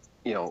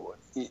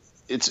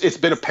 it's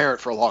been apparent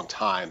for a long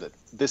time that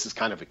this is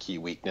kind of a key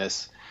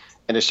weakness,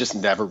 and it's just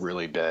never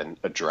really been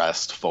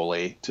addressed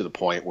fully to the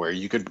point where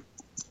you could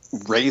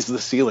raise the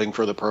ceiling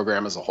for the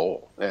program as a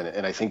whole.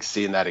 And I think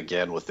seeing that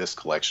again with this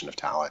collection of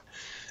talent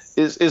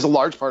is a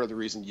large part of the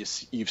reason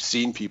you've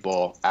seen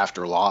people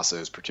after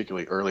losses,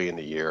 particularly early in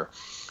the year,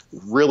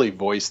 really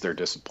voice their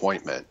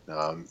disappointment.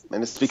 And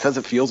it's because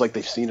it feels like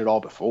they've seen it all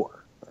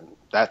before. And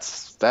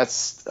that's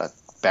a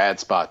bad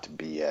spot to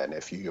be in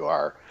if you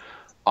are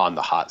on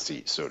the hot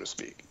seat, so to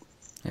speak.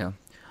 Yeah.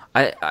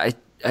 I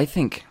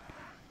think,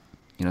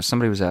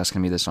 somebody was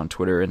asking me this on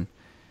Twitter, and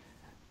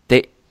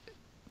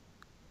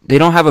they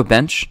don't have a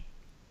bench,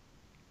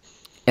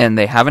 and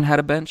they haven't had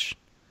a bench,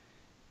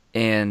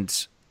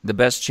 and the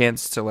best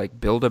chance to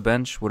build a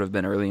bench would have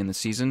been early in the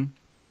season,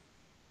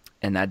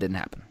 and that didn't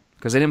happen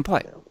because they didn't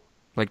play.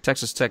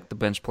 Texas Tech, the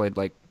bench played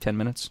 10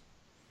 minutes.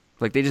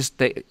 They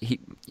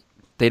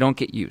don't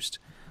get used.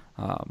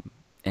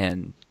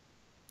 And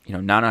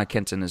Nana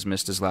Kenton has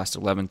missed his last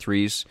 11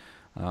 threes.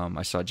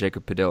 I saw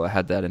Jacob Padilla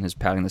had that in his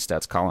padding the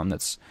stats column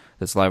that's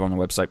live on the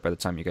website by the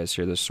time you guys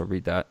hear this, so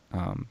read that.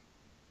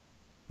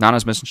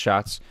 Nana's missing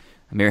shots.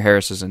 Amir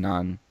Harris is a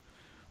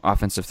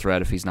non-offensive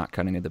threat if he's not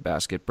cutting to the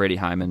basket. Brady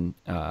Hyman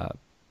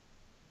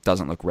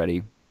doesn't look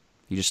ready.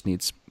 He just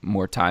needs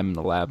more time in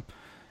the lab.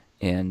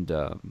 And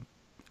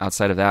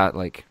outside of that,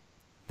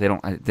 they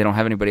don't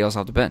have anybody else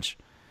off the bench.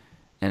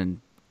 And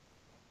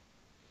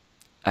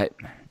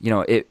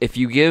if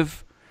you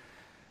give,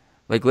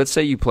 let's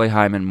say you play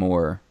Hyman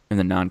more in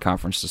the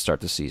non-conference to start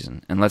the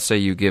season, and let's say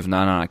you give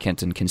Nana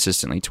Kenton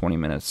consistently 20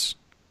 minutes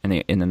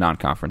in the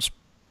non-conference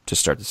to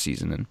start the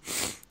season, and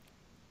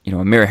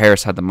Amir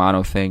Harris had the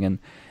mono thing,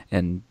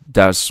 and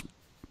that's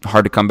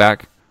hard to come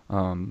back,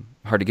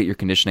 hard to get your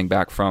conditioning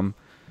back from.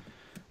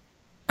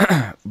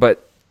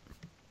 But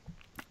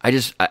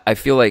I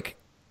feel like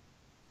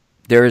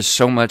there is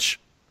so much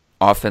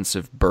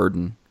offensive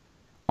burden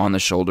on the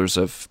shoulders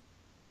of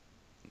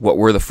what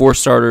were the 4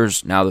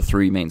 starters, now the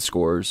 3 main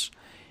scorers,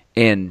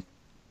 and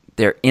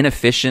they're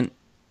inefficient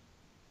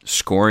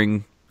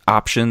scoring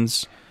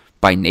options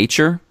by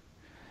nature,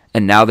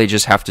 and now they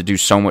just have to do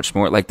so much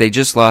more.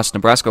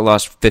 Nebraska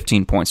lost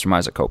 15 points from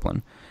Isaac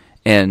Copeland,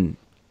 and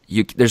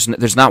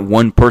there's not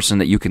one person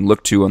that you can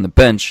look to on the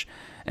bench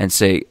and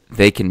say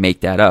they can make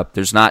that up.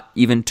 There's not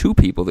even 2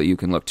 people that you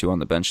can look to on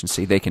the bench and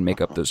say they can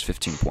make up those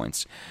 15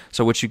 points.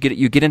 So what you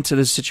get into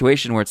this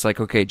situation where it's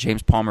okay,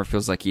 James Palmer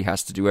feels like he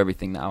has to do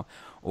everything now,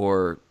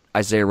 or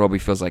Isaiah Roby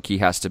feels like he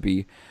has to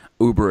be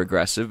uber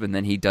aggressive, and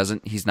then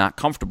he's not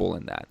comfortable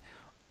in that.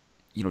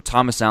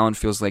 Thomas Allen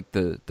feels like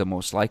the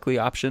most likely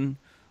option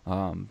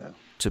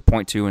to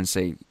point to and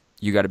say,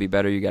 you got to be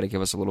better, you got to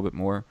give us a little bit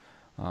more.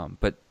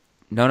 But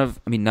none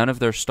of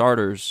their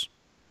starters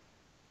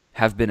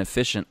have been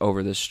efficient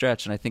over this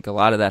stretch, and I think a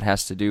lot of that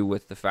has to do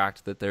with the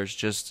fact that there's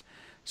just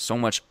so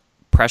much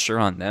pressure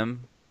on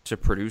them to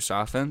produce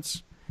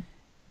offense.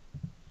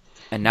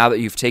 And now that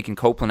you've taken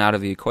Copeland out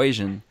of the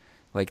equation,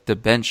 the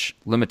bench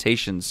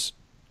limitations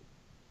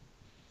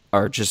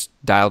are just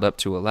dialed up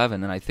to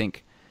 11, and I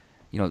think,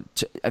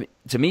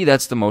 to me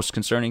that's the most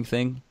concerning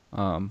thing.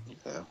 And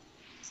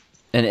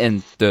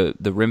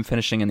the rim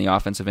finishing and the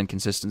offensive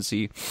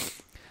inconsistency.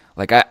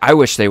 I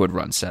wish they would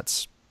run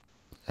sets,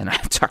 and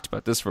I've talked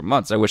about this for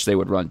months. I wish they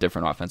would run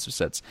different offensive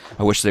sets.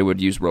 I wish they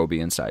would use Roby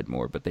inside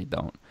more, but they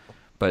don't.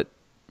 But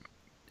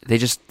they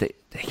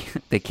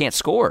can't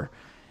score,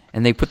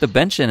 and they put the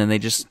bench in, and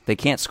they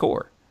can't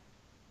score.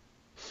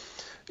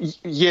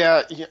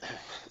 Yeah.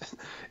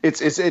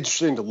 It's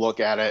interesting to look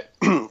at it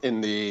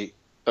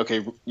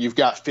you've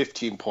got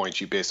 15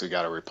 points you basically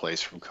got to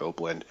replace from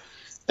Copeland,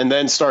 and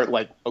then start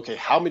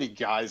how many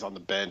guys on the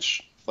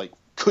bench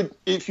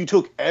if you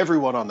took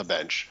everyone on the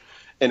bench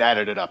and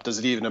added it up, does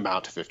it even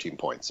amount to 15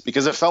 points?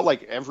 Because it felt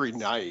like every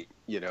night,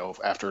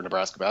 after a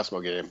Nebraska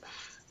basketball game,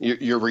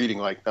 you're reading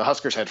the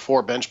Huskers had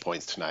 4 bench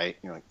points tonight.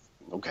 You're like,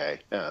 okay.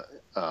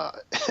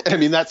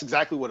 That's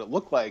exactly what it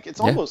looked like. It's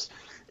almost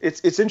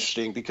it's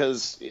interesting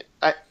because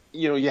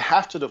you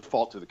have to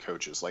default to the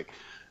coaches.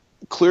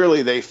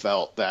 Clearly they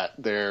felt that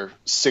their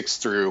 6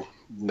 through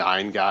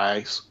 9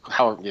 guys,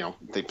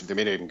 they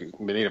may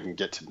not even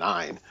get to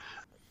 9,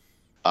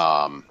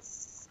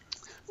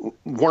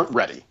 weren't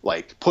ready.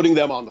 Putting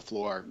them on the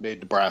floor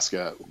made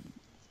Nebraska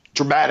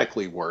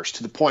dramatically worse,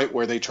 to the point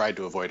where they tried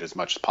to avoid as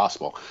much as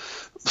possible.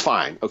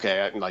 Fine,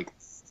 okay,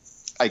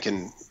 I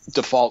can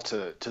default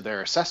to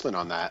their assessment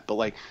on that,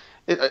 but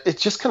it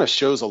just kind of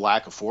shows a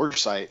lack of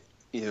foresight,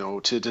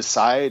 to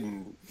decide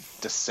in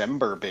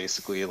December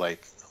basically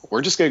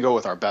we're just going to go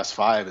with our best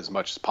 5 as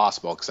much as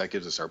possible because that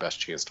gives us our best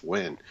chance to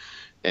win,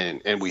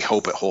 and we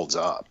hope it holds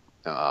up.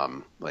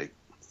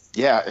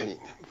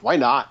 Why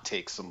not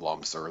take some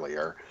lumps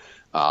earlier?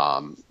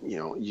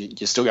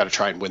 You still got to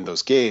try and win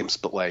those games,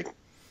 but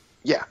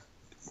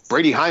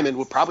Brady Hyman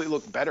would probably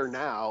look better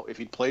now if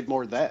he'd played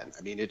more then.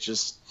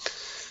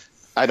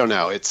 I don't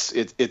know.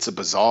 It's a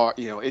bizarre,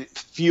 it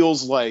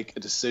feels like a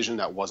decision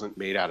that wasn't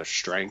made out of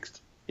strength,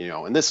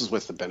 and this is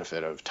with the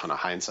benefit of a ton of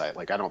hindsight.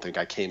 I don't think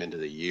I came into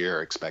the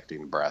year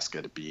expecting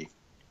Nebraska to be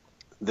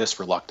this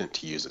reluctant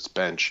to use its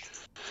bench,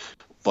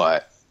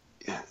 but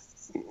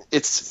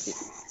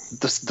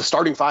the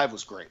starting 5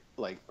 was great.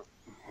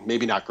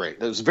 Maybe not great.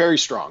 It was very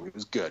strong. It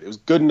was good. It was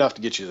good enough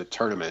to get you to the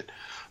tournament,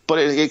 but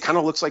it kind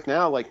of looks like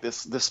now like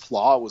this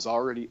flaw was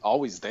already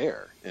always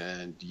there,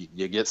 and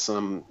you get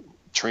some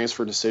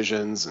transfer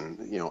decisions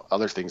and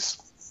other things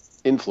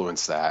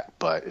influence that.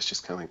 But it's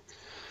just kind of like,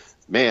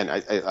 man,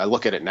 I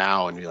look at it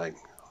now and be like,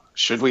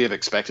 should we have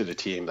expected a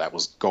team that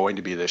was going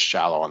to be this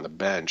shallow on the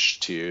bench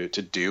to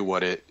do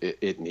what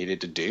it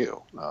needed to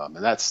do? And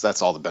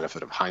that's all the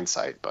benefit of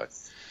hindsight, but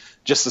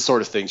just the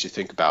sort of things you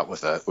think about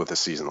with a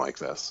season like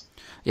this.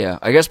 Yeah,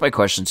 I guess my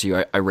question to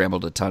you, I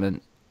rambled a ton,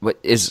 and what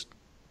is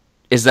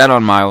that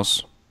on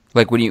Miles?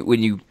 Like when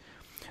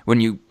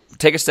you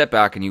take a step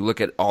back and you look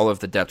at all of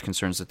the depth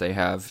concerns that they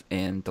have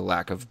and the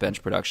lack of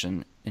bench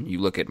production, and you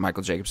look at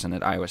Michael Jacobson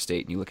at Iowa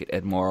State, and you look at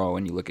Ed Morrow,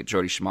 and you look at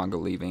Jody Shimango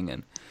leaving,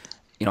 and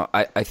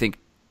I think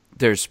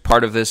there's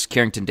part of this.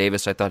 Carrington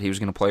Davis, I thought he was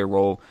going to play a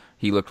role.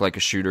 He looked like a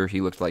shooter. He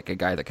looked like a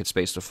guy that could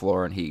space the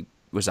floor, and he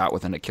was out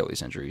with an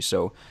Achilles injury.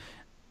 So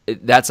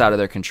that's out of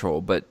their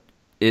control. But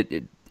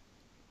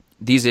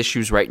these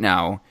issues right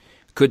now,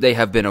 could they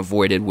have been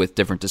avoided with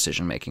different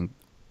decision-making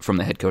from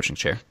the head coaching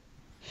chair?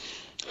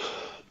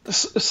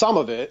 Some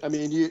of it. I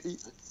mean,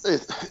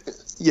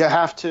 you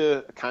have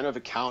to kind of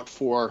account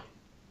for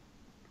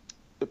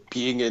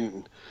being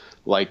in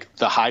like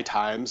the high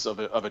times of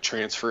a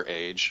transfer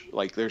age.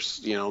 Like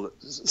there's,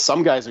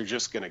 some guys are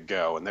just going to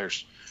go, and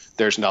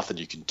there's nothing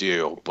you can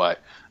do. But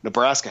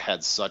Nebraska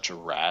had such a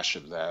rash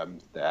of them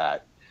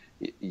that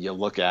you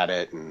look at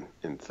it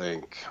and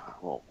think,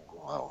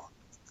 well,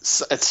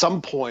 at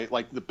some point,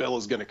 like the bill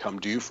is going to come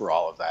due for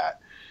all of that.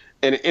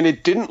 And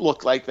it didn't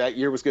look like that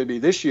year was going to be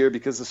this year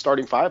because the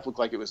starting five looked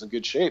like it was in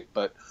good shape.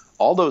 But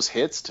all those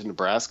hits to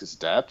Nebraska's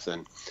depth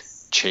and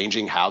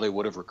changing how they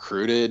would have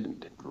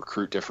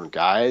recruit different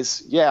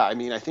guys. Yeah, I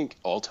mean, I think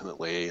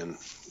ultimately, and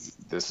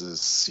this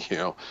is,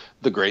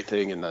 the great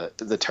thing and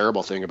the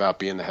terrible thing about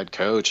being the head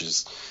coach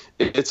is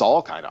it's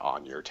all kind of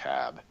on your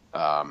tab.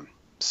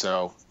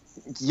 So,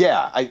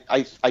 yeah,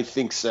 I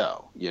think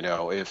so.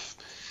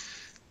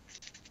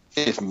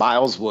 If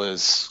Miles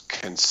was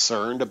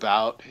concerned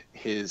about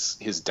his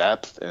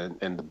depth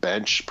and the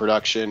bench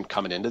production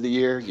coming into the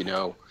year,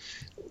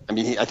 I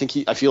mean,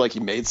 I feel like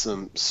he made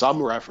some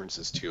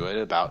references to it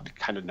about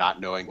kind of not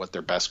knowing what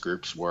their best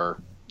groups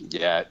were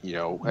yet,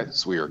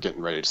 as we were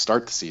getting ready to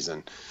start the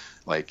season.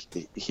 Like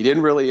he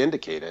didn't really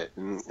indicate it,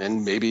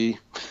 and maybe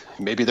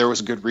there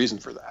was a good reason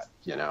for that,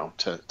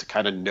 to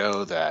kind of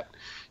know that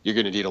you're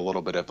going to need a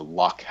little bit of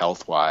luck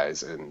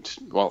health-wise and,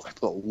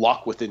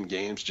 luck within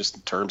games just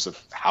in terms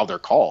of how they're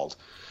called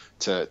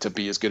to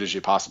be as good as you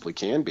possibly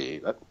can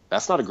be.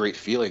 That's not a great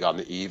feeling on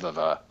the eve of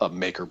a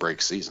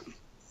make-or-break season.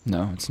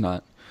 No, it's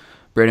not.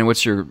 Brandon,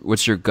 what's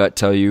your gut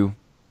tell you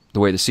the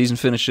way the season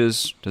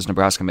finishes? Does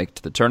Nebraska make it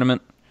to the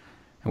tournament?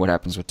 And what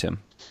happens with Tim?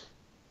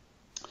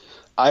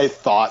 I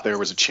thought there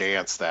was a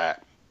chance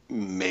that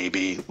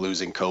maybe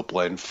losing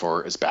Copeland,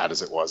 for as bad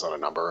as it was on a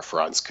number of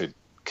fronts, could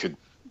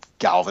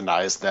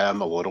galvanize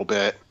them a little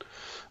bit.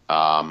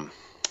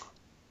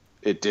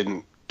 It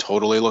didn't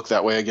totally look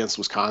that way against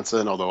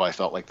Wisconsin, although I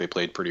felt like they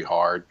played pretty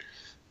hard.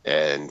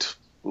 And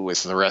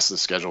with the rest of the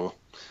schedule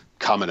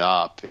coming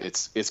up,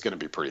 it's going to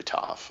be pretty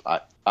tough.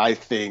 I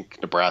think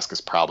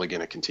Nebraska's probably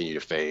going to continue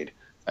to fade.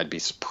 I'd be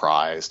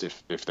surprised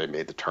if they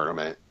made the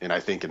tournament. And I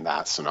think in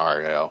that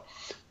scenario,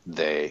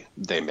 they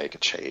make a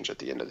change at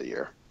the end of the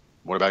year.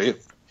 What about you?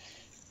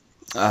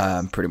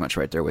 I'm pretty much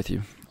right there with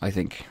you. I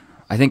think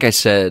I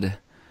said,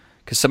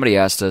 because somebody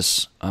asked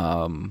us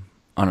on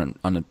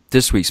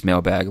this week's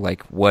mailbag,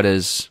 like, what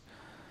is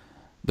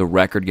the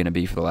record going to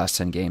be for the last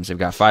 10 games? They've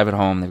got 5 at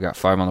home. They've got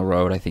 5 on the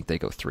road. I think they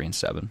go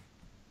 3-7.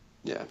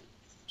 Yeah.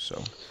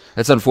 So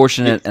that's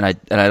unfortunate, and I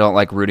don't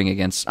like rooting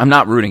against. I'm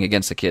not rooting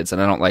against the kids, and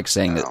I don't like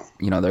saying that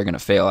they're going to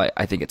fail.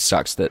 I think it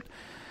sucks that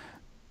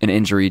an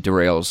injury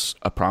derails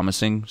a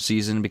promising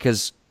season,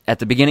 because at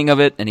the beginning of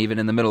it and even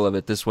in the middle of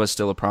it, this was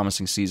still a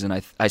promising season.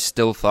 I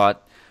still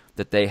thought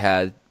that they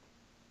had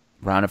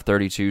round of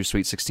 32,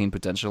 Sweet 16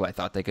 potential. I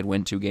thought they could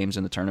win 2 games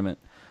in the tournament,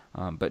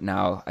 but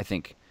now I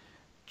think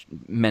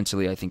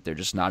mentally, I think they're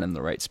just not in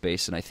the right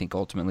space, and I think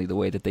ultimately the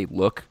way that they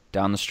look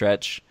down the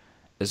stretch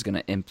is going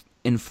to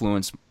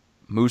influence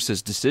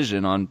Moose's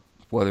decision on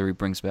whether he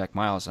brings back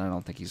Miles, and I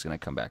don't think he's going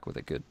to come back with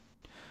a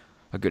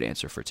good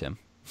answer for Tim.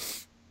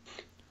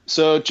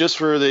 So just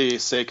for the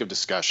sake of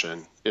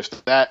discussion, if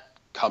that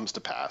comes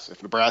to pass,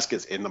 if Nebraska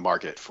is in the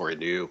market for a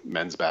new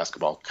men's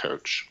basketball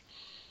coach,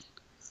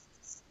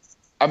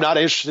 I'm not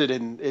interested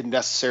in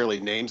necessarily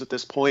names at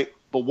this point,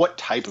 but what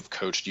type of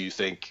coach do you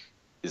think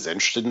is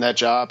interested in that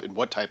job, and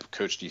what type of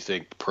coach do you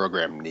think the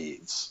program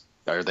needs?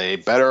 Are they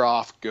better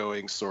off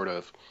going sort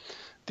of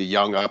the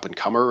young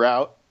up-and-comer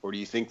route, or do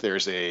you think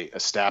there's a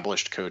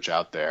established coach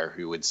out there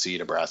who would see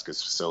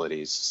Nebraska's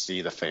facilities,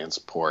 see the fan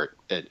support,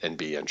 and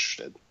be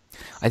interested?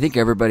 I think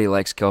everybody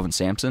likes Kelvin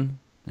Sampson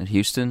at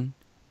Houston.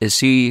 Does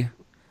he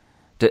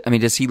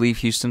leave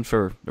Houston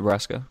for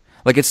Nebraska?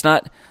 Like, it's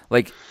not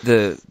like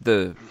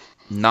the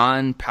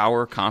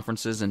non-power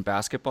conferences in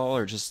basketball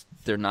are just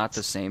they're not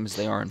the same as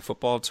they are in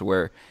football, to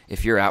where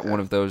if you're at one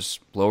of those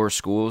lower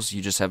schools,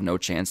 you just have no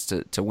chance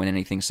to win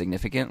anything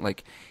significant.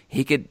 Like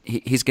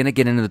he's going to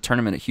get into the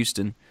tournament at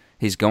Houston.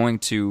 He's going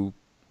to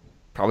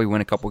probably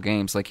win a couple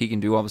games. Like he can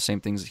do all the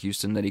same things at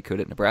Houston that he could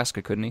at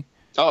Nebraska, couldn't he?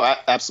 Oh,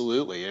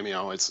 absolutely. I mean,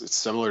 it's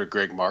similar to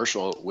Greg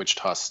Marshall at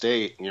Wichita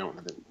State.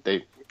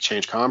 They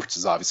changed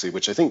conferences, obviously,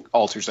 which I think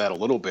alters that a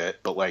little bit.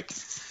 But like,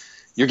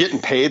 you're getting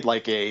paid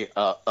like a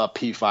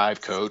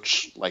P5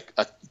 coach, like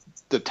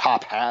the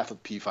top half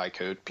of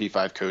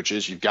P5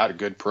 coaches. You've got a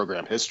good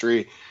program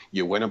history.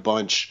 You win a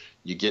bunch.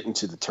 You get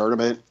into the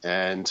tournament,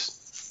 and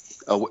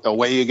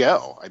away you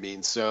go. I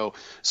mean, so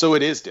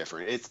it is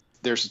different.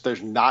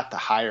 There's not the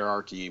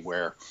hierarchy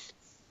where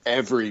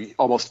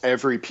almost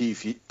every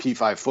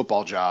P5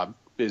 football job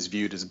is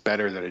viewed as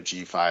better than a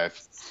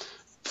G5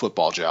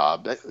 football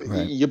job.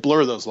 Right. You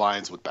blur those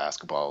lines with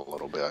basketball a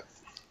little bit.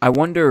 I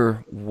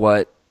wonder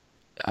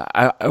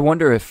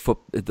if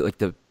like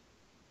the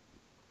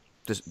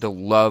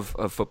love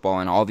of football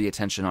and all the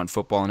attention on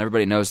football, and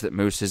everybody knows that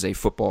Moose is a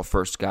football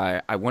first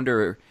guy. I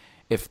wonder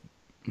if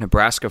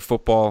Nebraska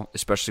football,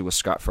 especially with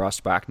Scott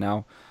Frost back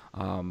now,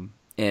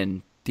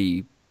 and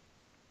the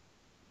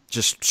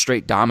just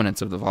straight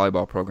dominance of the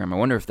volleyball program, I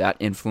wonder if that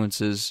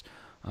influences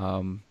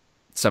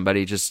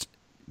somebody just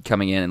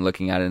coming in and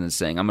looking at it and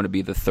saying, I'm going to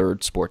be the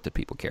third sport that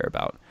people care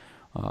about.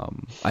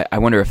 I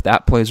wonder if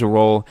that plays a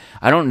role.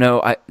 I don't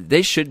know.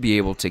 They should be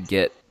able to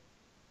get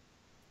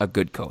a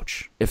good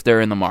coach. If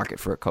they're in the market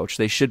for a coach,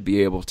 they should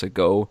be able to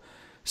go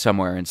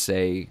somewhere and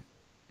say,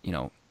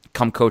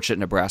 come coach at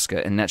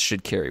Nebraska, and that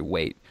should carry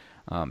weight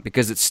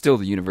because it's still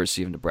the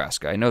University of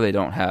Nebraska. I know they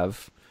don't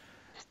have...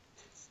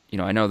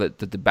 I know that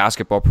the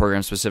basketball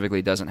program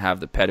specifically doesn't have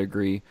the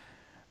pedigree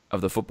of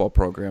the football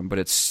program, but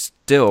it's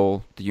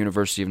still the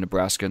University of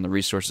Nebraska, and the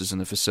resources and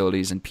the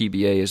facilities, and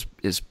PBA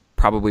is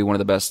probably one of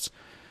the best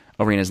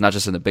arenas, not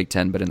just in the Big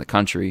Ten, but in the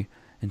country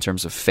in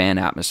terms of fan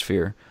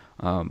atmosphere.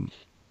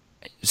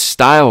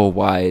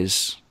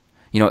 Style-wise,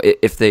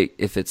 if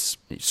it's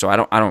so, I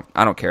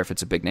don't care if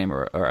it's a big name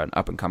or an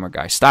up-and-comer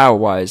guy.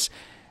 Style-wise,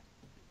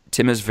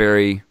 Tim is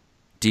very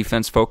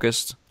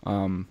defense-focused.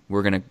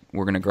 We're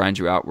gonna grind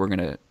you out. We're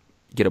gonna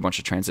get a bunch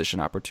of transition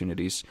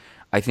opportunities.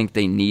 I think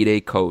they need a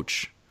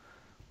coach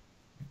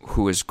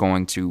who is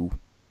going to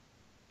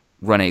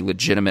run a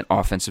legitimate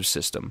offensive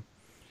system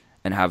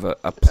and have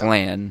a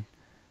plan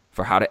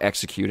for how to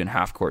execute in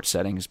half-court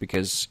settings,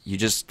 because you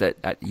just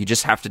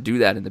have to do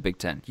that in the Big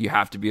Ten. You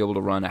have to be able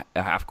to run a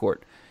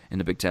half-court in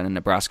the Big Ten, and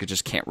Nebraska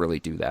just can't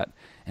really do that.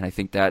 And I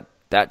think that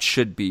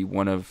should be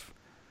one of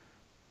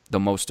the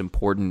most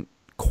important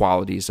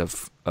qualities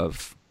of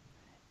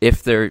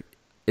if there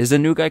is a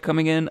new guy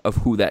coming in, of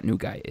who that new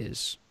guy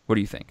is. What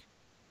do you think?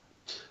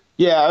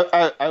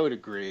 Yeah, I would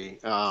agree.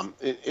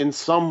 In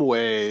some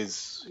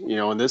ways,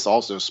 and this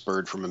also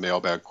spurred from a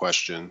mailbag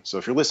question. So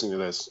if you're listening to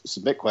this,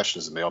 submit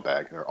questions in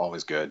mailbag. They're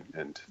always good,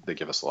 and they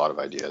give us a lot of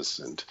ideas,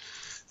 and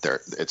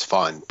it's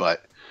fun.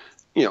 But,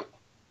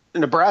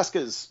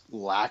 Nebraska's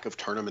lack of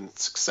tournament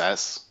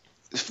success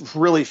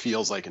really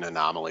feels like an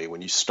anomaly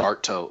when you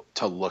start to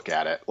look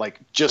at it, like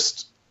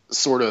just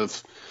sort of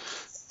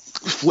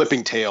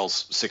flipping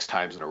tails 6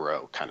 times in a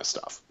row kind of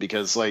stuff.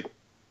 Because they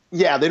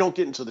don't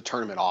get into the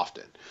tournament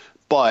often,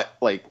 but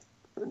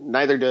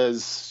neither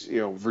does,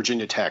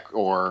 Virginia Tech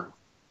or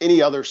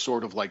any other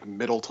sort of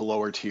middle to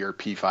lower tier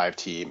P5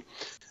 team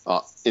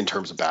in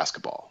terms of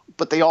basketball.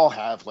 But they all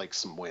have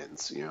some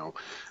wins,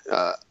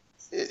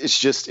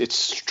 it's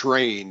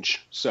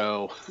strange.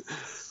 So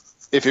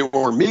if it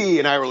were me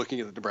and I were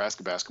looking at the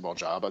Nebraska basketball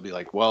job, I'd be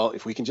like, well,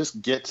 if we can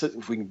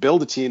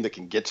build a team that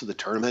can get to the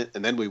tournament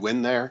and then we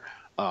win there,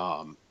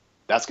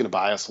 that's going to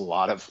buy us a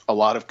lot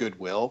of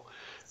goodwill.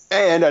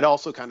 And I'd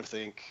also kind of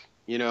think,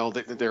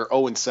 that they're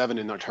 0-7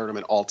 in their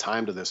tournament all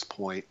time to this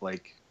point.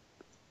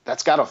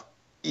 That's got to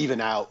even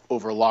out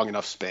over a long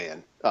enough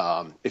span.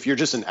 If you're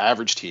just an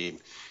average team,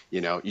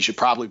 you should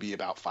probably be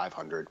about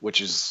 500,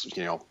 which is,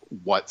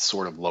 what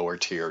sort of lower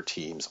tier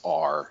teams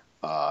are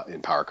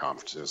in power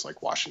conferences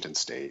like Washington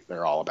State.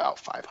 They're all about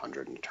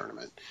 500 in the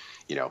tournament.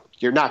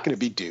 You're not going to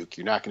be Duke.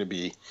 You're not going to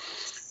be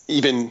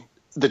even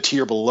the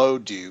tier below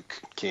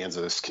Duke,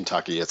 Kansas,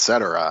 Kentucky,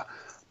 etc.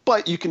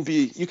 But you can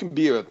be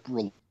a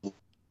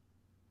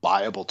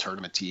reliable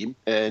tournament team,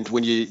 and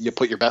when you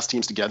put your best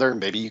teams together,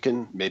 maybe you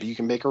can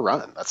make a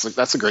run.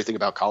 That's the great thing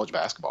about college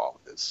basketball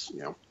is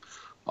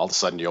all of a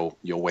sudden you'll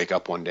wake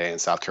up one day and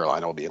South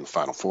Carolina will be in the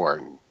Final Four,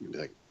 and you'll be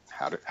like,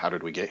 how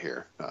did we get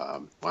here?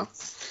 Well,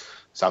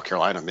 South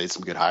Carolina made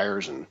some good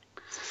hires, and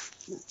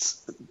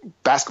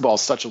basketball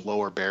is such a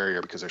lower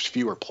barrier because there's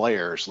fewer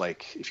players.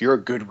 If you're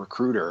a good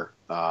recruiter,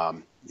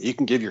 you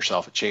can give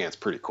yourself a chance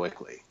pretty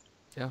quickly.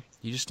 Yeah,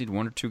 you just need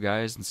 1 or 2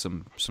 guys and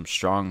some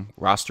strong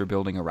roster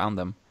building around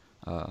them.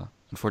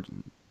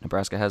 Unfortunately,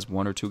 Nebraska has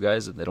 1 or 2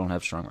 guys that they don't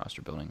have strong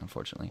roster building,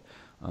 unfortunately.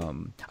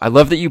 I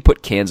love that you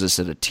put Kansas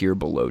at a tier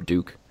below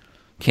Duke.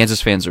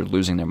 Kansas fans are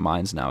losing their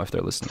minds now if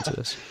they're listening to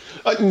this.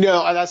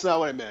 No, that's not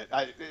what I meant.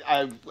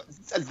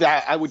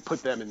 I would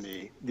put them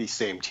in the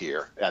same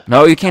tier.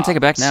 No, you can't take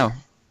it back now.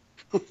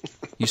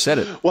 You said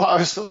it. Well, I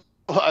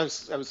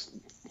was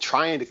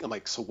trying to. I'm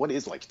like, so what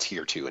is like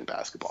tier 2 in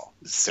basketball?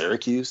 Is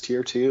Syracuse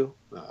tier 2?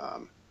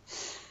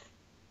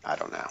 I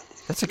don't know.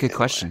 That's a good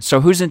question. So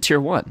who's in tier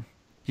 1?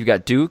 You've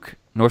got Duke,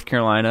 North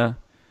Carolina,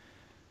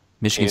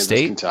 Michigan Kansas,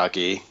 State,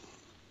 Kentucky.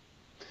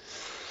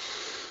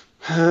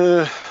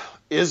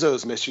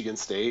 Izzo's Michigan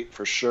State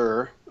for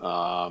sure.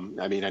 I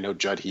mean, I know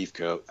Judd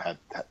Heathcote had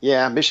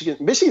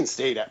Michigan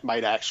State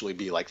might actually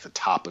be like the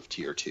top of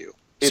tier 2.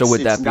 So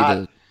would that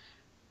be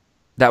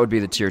that would be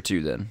the tier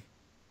 2 then?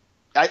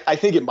 I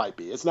think it might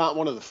be. It's not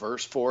one of the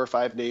first 4 or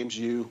 5 names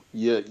you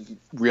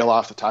reel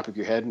off the top of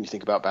your head when you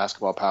think about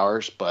basketball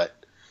powers, but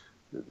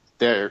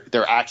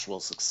their actual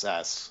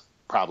success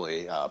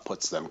probably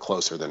puts them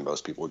closer than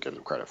most people would give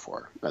them credit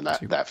for, and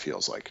that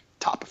feels like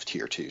top of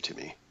tier 2 to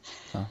me.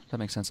 Oh, that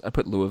makes sense. I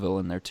put Louisville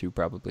in there too,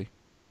 probably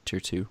tier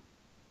 2.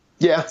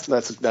 Yeah,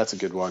 that's a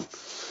good one.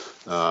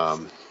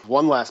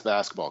 One last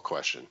basketball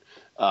question: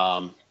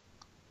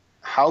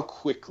 how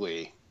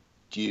quickly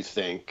do you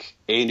think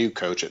a new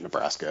coach at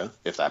Nebraska,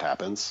 if that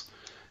happens,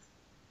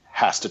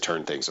 has to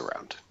turn things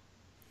around?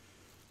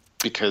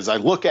 Because I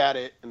look at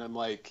it and I'm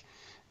like,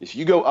 if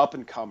you go up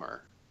and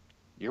comer,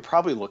 you're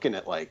probably looking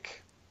at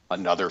like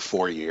another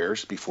 4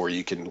 years before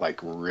you can like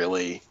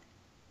really.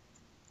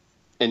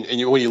 And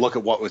when you look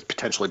at what would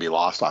potentially be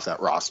lost off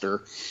that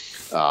roster,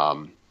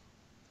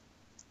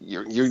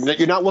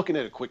 you're not looking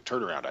at a quick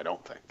turnaround, I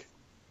don't think.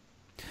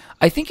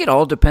 I think it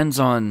all depends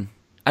on.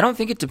 I don't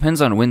think it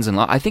depends on wins and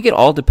losses. I think it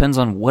all depends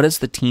on what does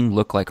the team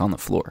look like on the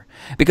floor.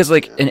 Because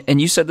like, and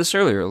you said this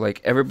earlier,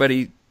 like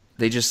everybody,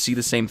 they just see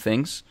the same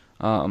things.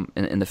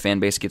 And the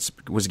fan base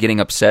was getting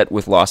upset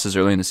with losses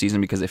early in the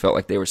season because they felt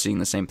like they were seeing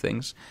the same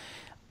things.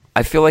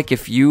 I feel like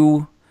if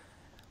you've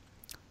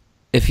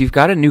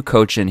got a new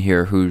coach in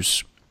here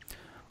who's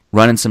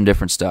running some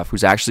different stuff,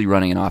 who's actually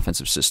running an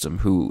offensive system,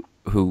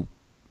 who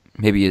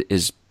maybe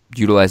is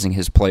utilizing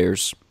his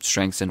players'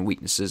 strengths and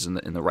weaknesses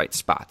in the right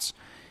spots,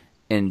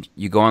 and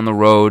you go on the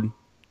road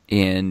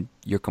and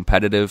you're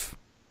competitive,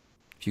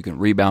 if you can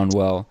rebound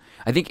well,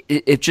 I think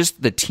it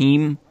just the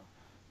team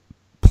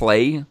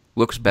play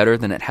looks better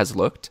than it has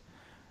looked.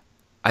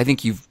 I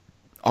think you've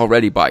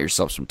already bought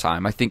yourself some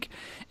time. I think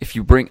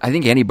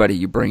anybody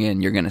you bring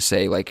in, you're going to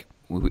say like,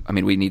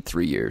 we need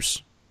 3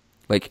 years.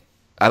 Like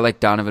I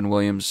like Donovan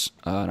Williams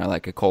and I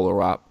like Akola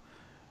Rop,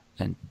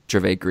 and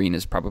Gervais Green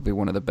is probably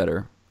one of the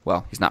better.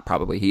 Well,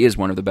 he is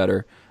one of the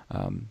better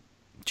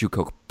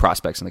JUCO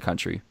prospects in the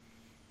country.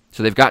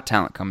 So they've got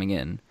talent coming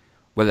in.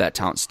 Whether that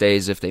talent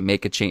stays, if they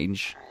make a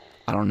change,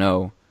 I don't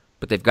know.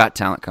 But they've got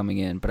talent coming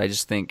in. But I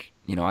just think,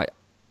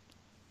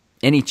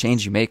 any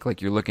change you make,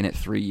 like you're looking at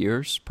 3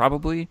 years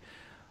probably.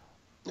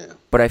 Yeah.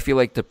 But I feel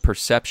like the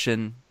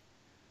perception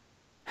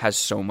has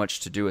so much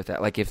to do with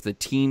that. Like if the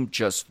team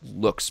just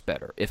looks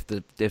better, if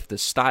the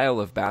style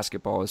of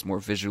basketball is more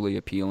visually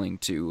appealing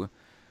to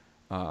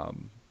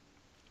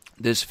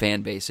this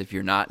fan base, if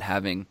you're not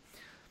having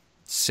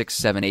 6,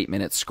 7, 8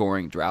 minute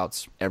scoring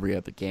droughts every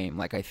other game,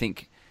 like I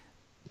think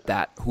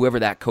that whoever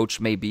that coach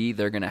may be,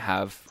 they're going to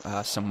have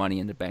some money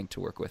in the bank to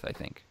work with, I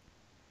think.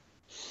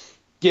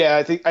 Yeah,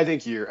 I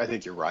think you're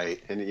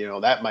right,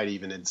 and that might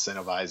even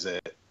incentivize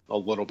it a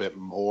little bit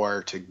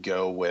more to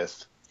go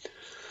with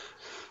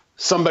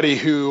somebody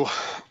who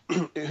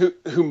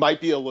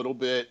might be a little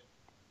bit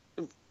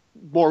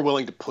more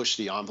willing to push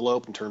the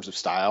envelope in terms of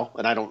style.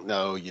 And I don't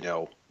know,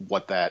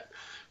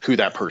 who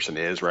that person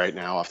is right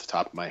now off the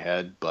top of my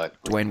head, but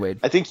Dwayne Wade.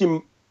 I think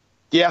that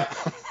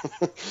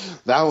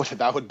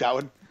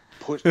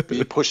would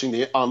be pushing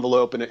the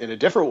envelope in a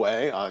different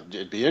way.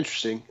 It'd be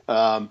interesting.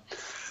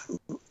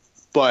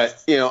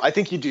 But, I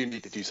think you do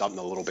need to do something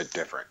a little bit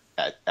different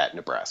at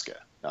Nebraska.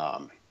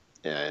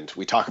 And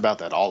we talk about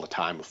that all the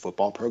time with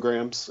football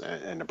programs,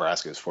 and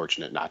Nebraska is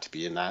fortunate not to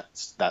be in that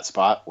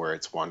spot where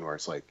it's one where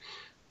it's like,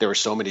 there were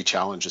so many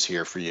challenges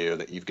here for you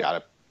that you've got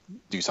to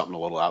do something a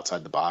little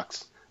outside the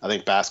box. I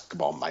think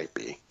basketball might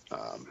be.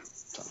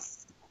 So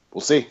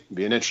we'll see. It'll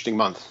be an interesting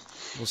month.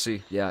 We'll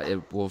see. Yeah,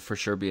 it will for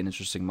sure be an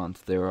interesting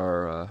month. There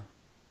are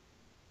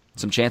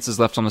some chances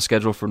left on the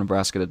schedule for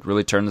Nebraska to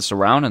really turn this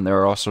around, and there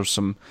are also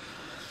some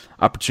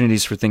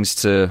opportunities for things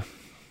to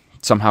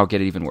somehow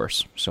get even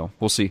worse. So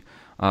we'll see.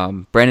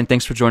 Brandon,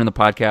 thanks for joining the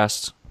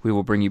podcast. We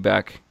will bring you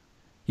back.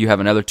 You have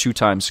another 2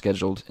 times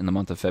scheduled in the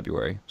month of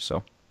February.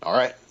 So all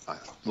right. I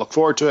look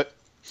forward to it.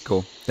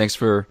 Cool. Thanks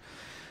for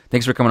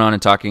coming on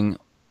and talking.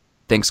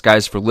 Thanks,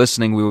 guys, for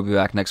listening. We will be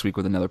back next week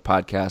with another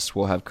podcast.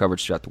 We'll have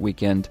coverage throughout the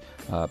weekend.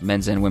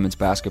 Men's and women's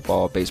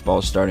basketball. Baseball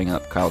is starting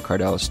up. Kyle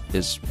Cardell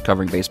is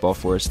covering baseball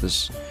for us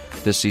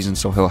this season,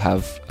 so he'll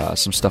have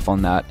some stuff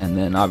on that. And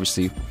then,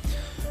 obviously,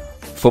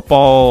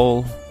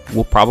 football,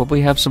 we'll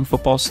probably have some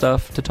football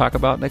stuff to talk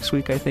about next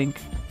week, I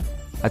think.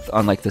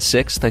 On, like, the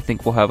 6th, I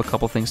think we'll have a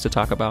couple things to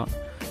talk about.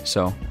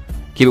 So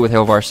keep it with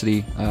Hail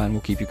Varsity, and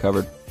we'll keep you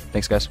covered.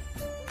 Thanks, guys.